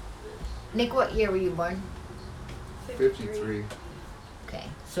 1941. Nick, what year were you born? 53. Okay,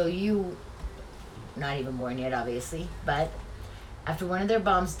 so you, not even born yet, obviously, but after one of their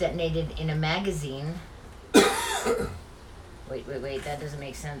bombs detonated in a magazine. Wait, that doesn't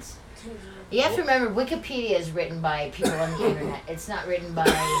make sense. You have to remember, Wikipedia is written by people on the internet. It's not written by.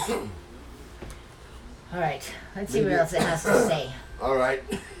 All right, let's see what else it has to say. All right.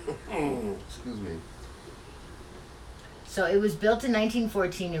 Excuse me. So it was built in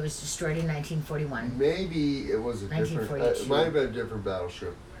 1914. It was destroyed in 1941. Maybe it was a different. 1942. It might have been a different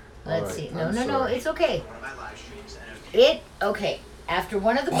battleship. All Let's right, see. I'm No, sorry. it's okay. Okay. After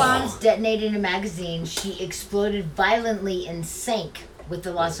one of the bombs detonated in a magazine, she exploded violently and sank with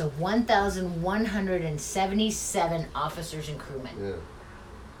the loss of 1,177 officers and crewmen. Yeah.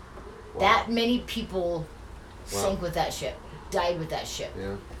 Wow. That many people sank with that ship, died with that ship.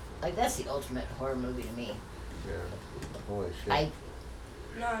 Yeah. Like, that's the ultimate horror movie to me. Yeah. Holy shit.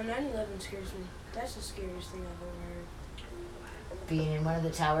 No, 9/11 scares me. That's the scariest thing I've ever heard. Being in one of the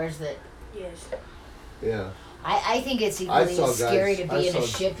towers that. Yes. Yeah. I think it's I equally saw as scary guys. to I be in a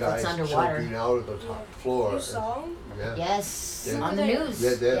saw ship that's guys underwater. jumping out of the top floor. You saw him? Yeah. Yes, Yeah. on the news.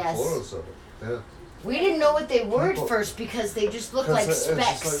 Yeah, they had Yes. photos of it. Yeah. We didn't know what they were People- at first because they just looked 'Cause like it's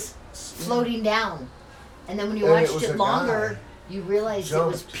just specks floating down. And then when you And it watched was it a longer, guy. you realized it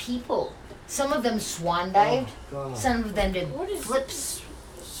was Jumped. people. Some of them swan dived. Oh, God. Some of them did What is flips.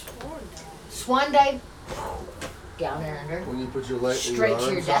 Sworn dive? Swan dive. Down and under. When you put your leg, Straight your to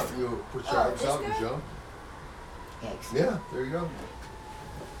your arms death. out, you put your Oh, arms this out and guy? jump. Yikes. Yeah, there you go.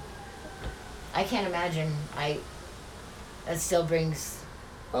 I can't imagine. That still brings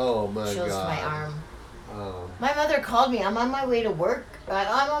Oh my chills God. to my arm. Oh. My mother called me. I'm on my way to work.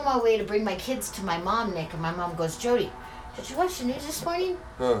 I'm on my way to bring my kids to my mom, Nick. And my mom goes, Jody, did you watch the news this morning?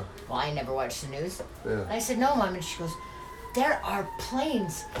 Huh. Well, I never watch the news. Yeah. And I said, no, Mom. And she goes, there are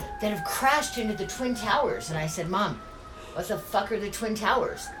planes that have crashed into the Twin Towers. And I said, Mom, what the fuck are the Twin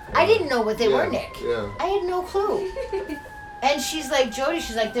Towers? I didn't know what they were, Nick. Yeah. I had no clue. And she's like, Jody,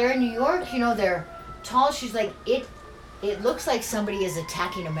 she's like, they're in New York. You know, they're tall. She's like, it looks like somebody is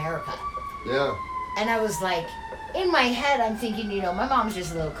attacking America. Yeah. And I was like, in my head, I'm thinking, you know, my mom's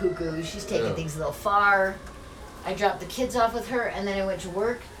just a little cuckoo. She's taking Yeah. things a little far. I dropped the kids off with her, and then I went to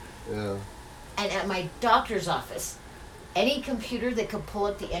work. Yeah. And at my doctor's office, any computer that could pull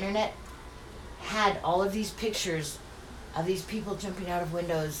up the internet had all of these pictures of these people jumping out of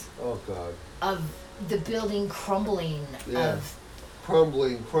windows, Oh God. of the building crumbling, Yeah. of...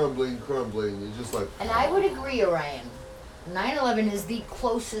 Crumbling. You're just like. And I would agree, Orion, 9/11 is the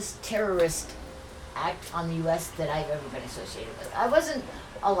closest terrorist act on the U.S. that I've ever been associated with. I wasn't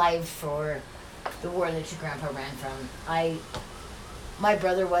alive for the war that your grandpa ran from. My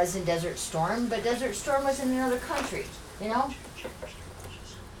brother was in Desert Storm, but Desert Storm was in another country, you know?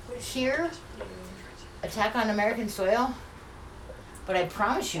 Here, attack on American soil, but I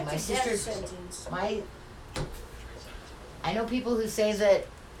promise you, my That's a death sister, sentence. I know people who say that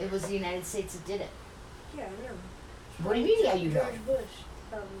it was the United States that did it. Yeah, I know. What do you mean, yeah, you know? George Bush,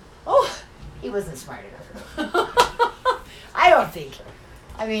 probably. Oh, he wasn't smart enough. I don't think.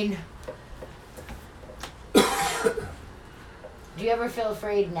 I mean, do you ever feel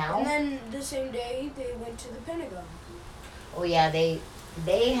afraid And now? then the same day, they went to the Pentagon. Oh yeah, they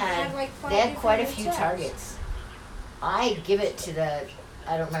had like 5 they had quite a different few attacks. targets. I give it to the,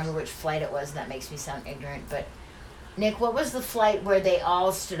 I don't remember which flight it was, and that makes me sound ignorant, but Nick, what was the flight where they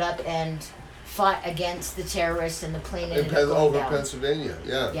all stood up and fought against the terrorists and the plane ended up going Over down? Pennsylvania.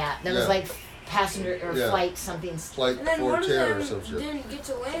 Yeah. Yeah, that was like passenger or Yeah. flight something. Flight And then one of 410 or them some shit. didn't get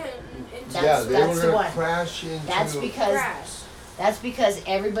to land until That's- Yeah, they that's were the gonna one. crash into. That's because crash. That's because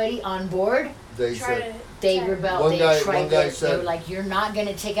everybody on board, they Try said. to they attack. rebelled. One They guy tried said- this. They were like, "You're not going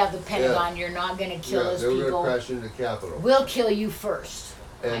to take out the Pentagon. You're not going to kill Yeah, those they were people. gonna crash into the Capitol. We'll kill you first."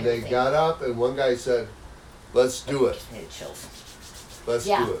 And kind they of thing. got up, and one guy said, "Let's do it. Gives me the chills. Let's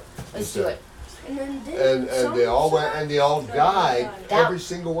Yeah, do it." Let's He do said. it. And then didn't And they all went, and they all died. That- Every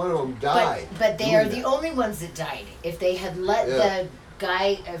single one of them died. But they doing are the that. only ones that died. If they had let Yeah.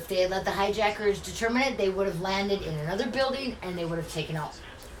 if they had let the hijackers determine it, they would have landed in another building and they would have taken out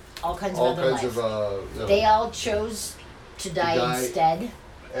all kinds of All other kinds lives. of They all chose to die die instead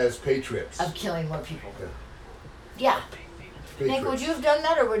as patriots. of killing more people. Yeah. Yeah. Patriots. Nick, would you have done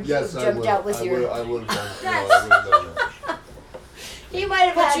that, or would you Yes, have I jumped would. out with I your? would. I would have done. No, I would have done that. You might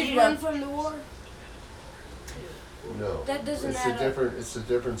have But had, you you know. run from the war? No. That doesn't It's add a up. different. It's a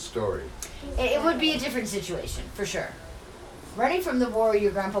different story. It would be a different situation for sure. Running from the war,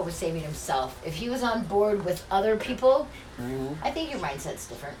 your grandpa was saving himself. If he was on board with other people, Mm-hmm. I think your mindset's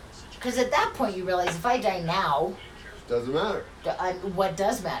different. Because at that point, you realize if I die now, Doesn't matter. what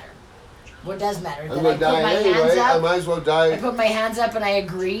does matter? What does matter? I'm That I gonna put die my anyway. hands I up. might as well I die. put my hands up and I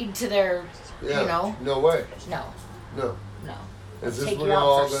agreed to their. Yeah. You know. No way. No, No. no. If this Take we're you out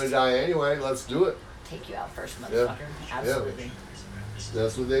all first. gonna die anyway, let's do it. Take you out first, motherfucker. Absolutely.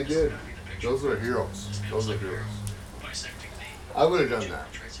 That's what they did. Those are heroes. Those are heroes. I would have done that.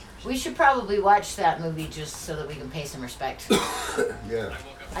 We should probably watch that movie just so that we can pay some respect. Yeah.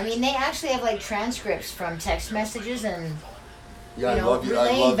 I mean, they actually have like transcripts from text messages and Yeah, you I know, love you. I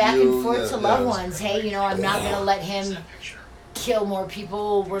relaying love back you. and forth Yeah, to loved yeah. ones. Hey, you know, I'm not gonna let him kill more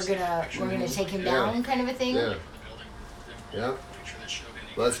people. We're gonna take him Yeah. down, kind of a thing. Yeah. Yeah.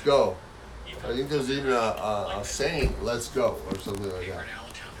 Let's go. I think there's even a saying, "Let's go," or something like that.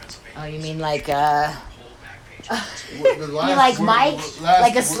 Oh, you mean like The last like word- Mike? the last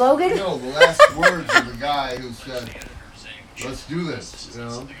Like a word- slogan? No, the last words of the guy who said, "Let's do this." You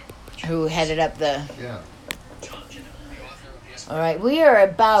know? who headed up the? Yeah. All right, we are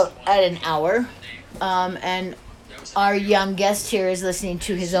about at an hour, and our young guest here is listening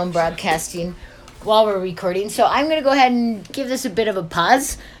to his own broadcasting while we're recording. So I'm going to go ahead and give this a bit of a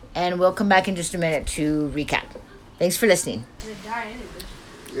pause, and we'll come back in just a minute to recap. Thanks for listening. They die anyway.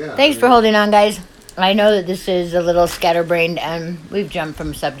 Yeah. Thanks for holding on, guys. I know that this is a little scatterbrained and we've jumped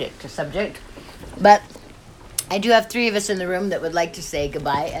from subject to subject, but I do have 3 of us in the room that would like to say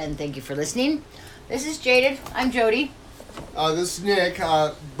goodbye and thank you for listening. This is Jaded. I'm Jody. This is Nick.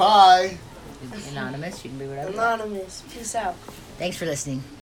 Bye. Anonymous. You can be whatever. Anonymous. Peace out. Thanks for listening.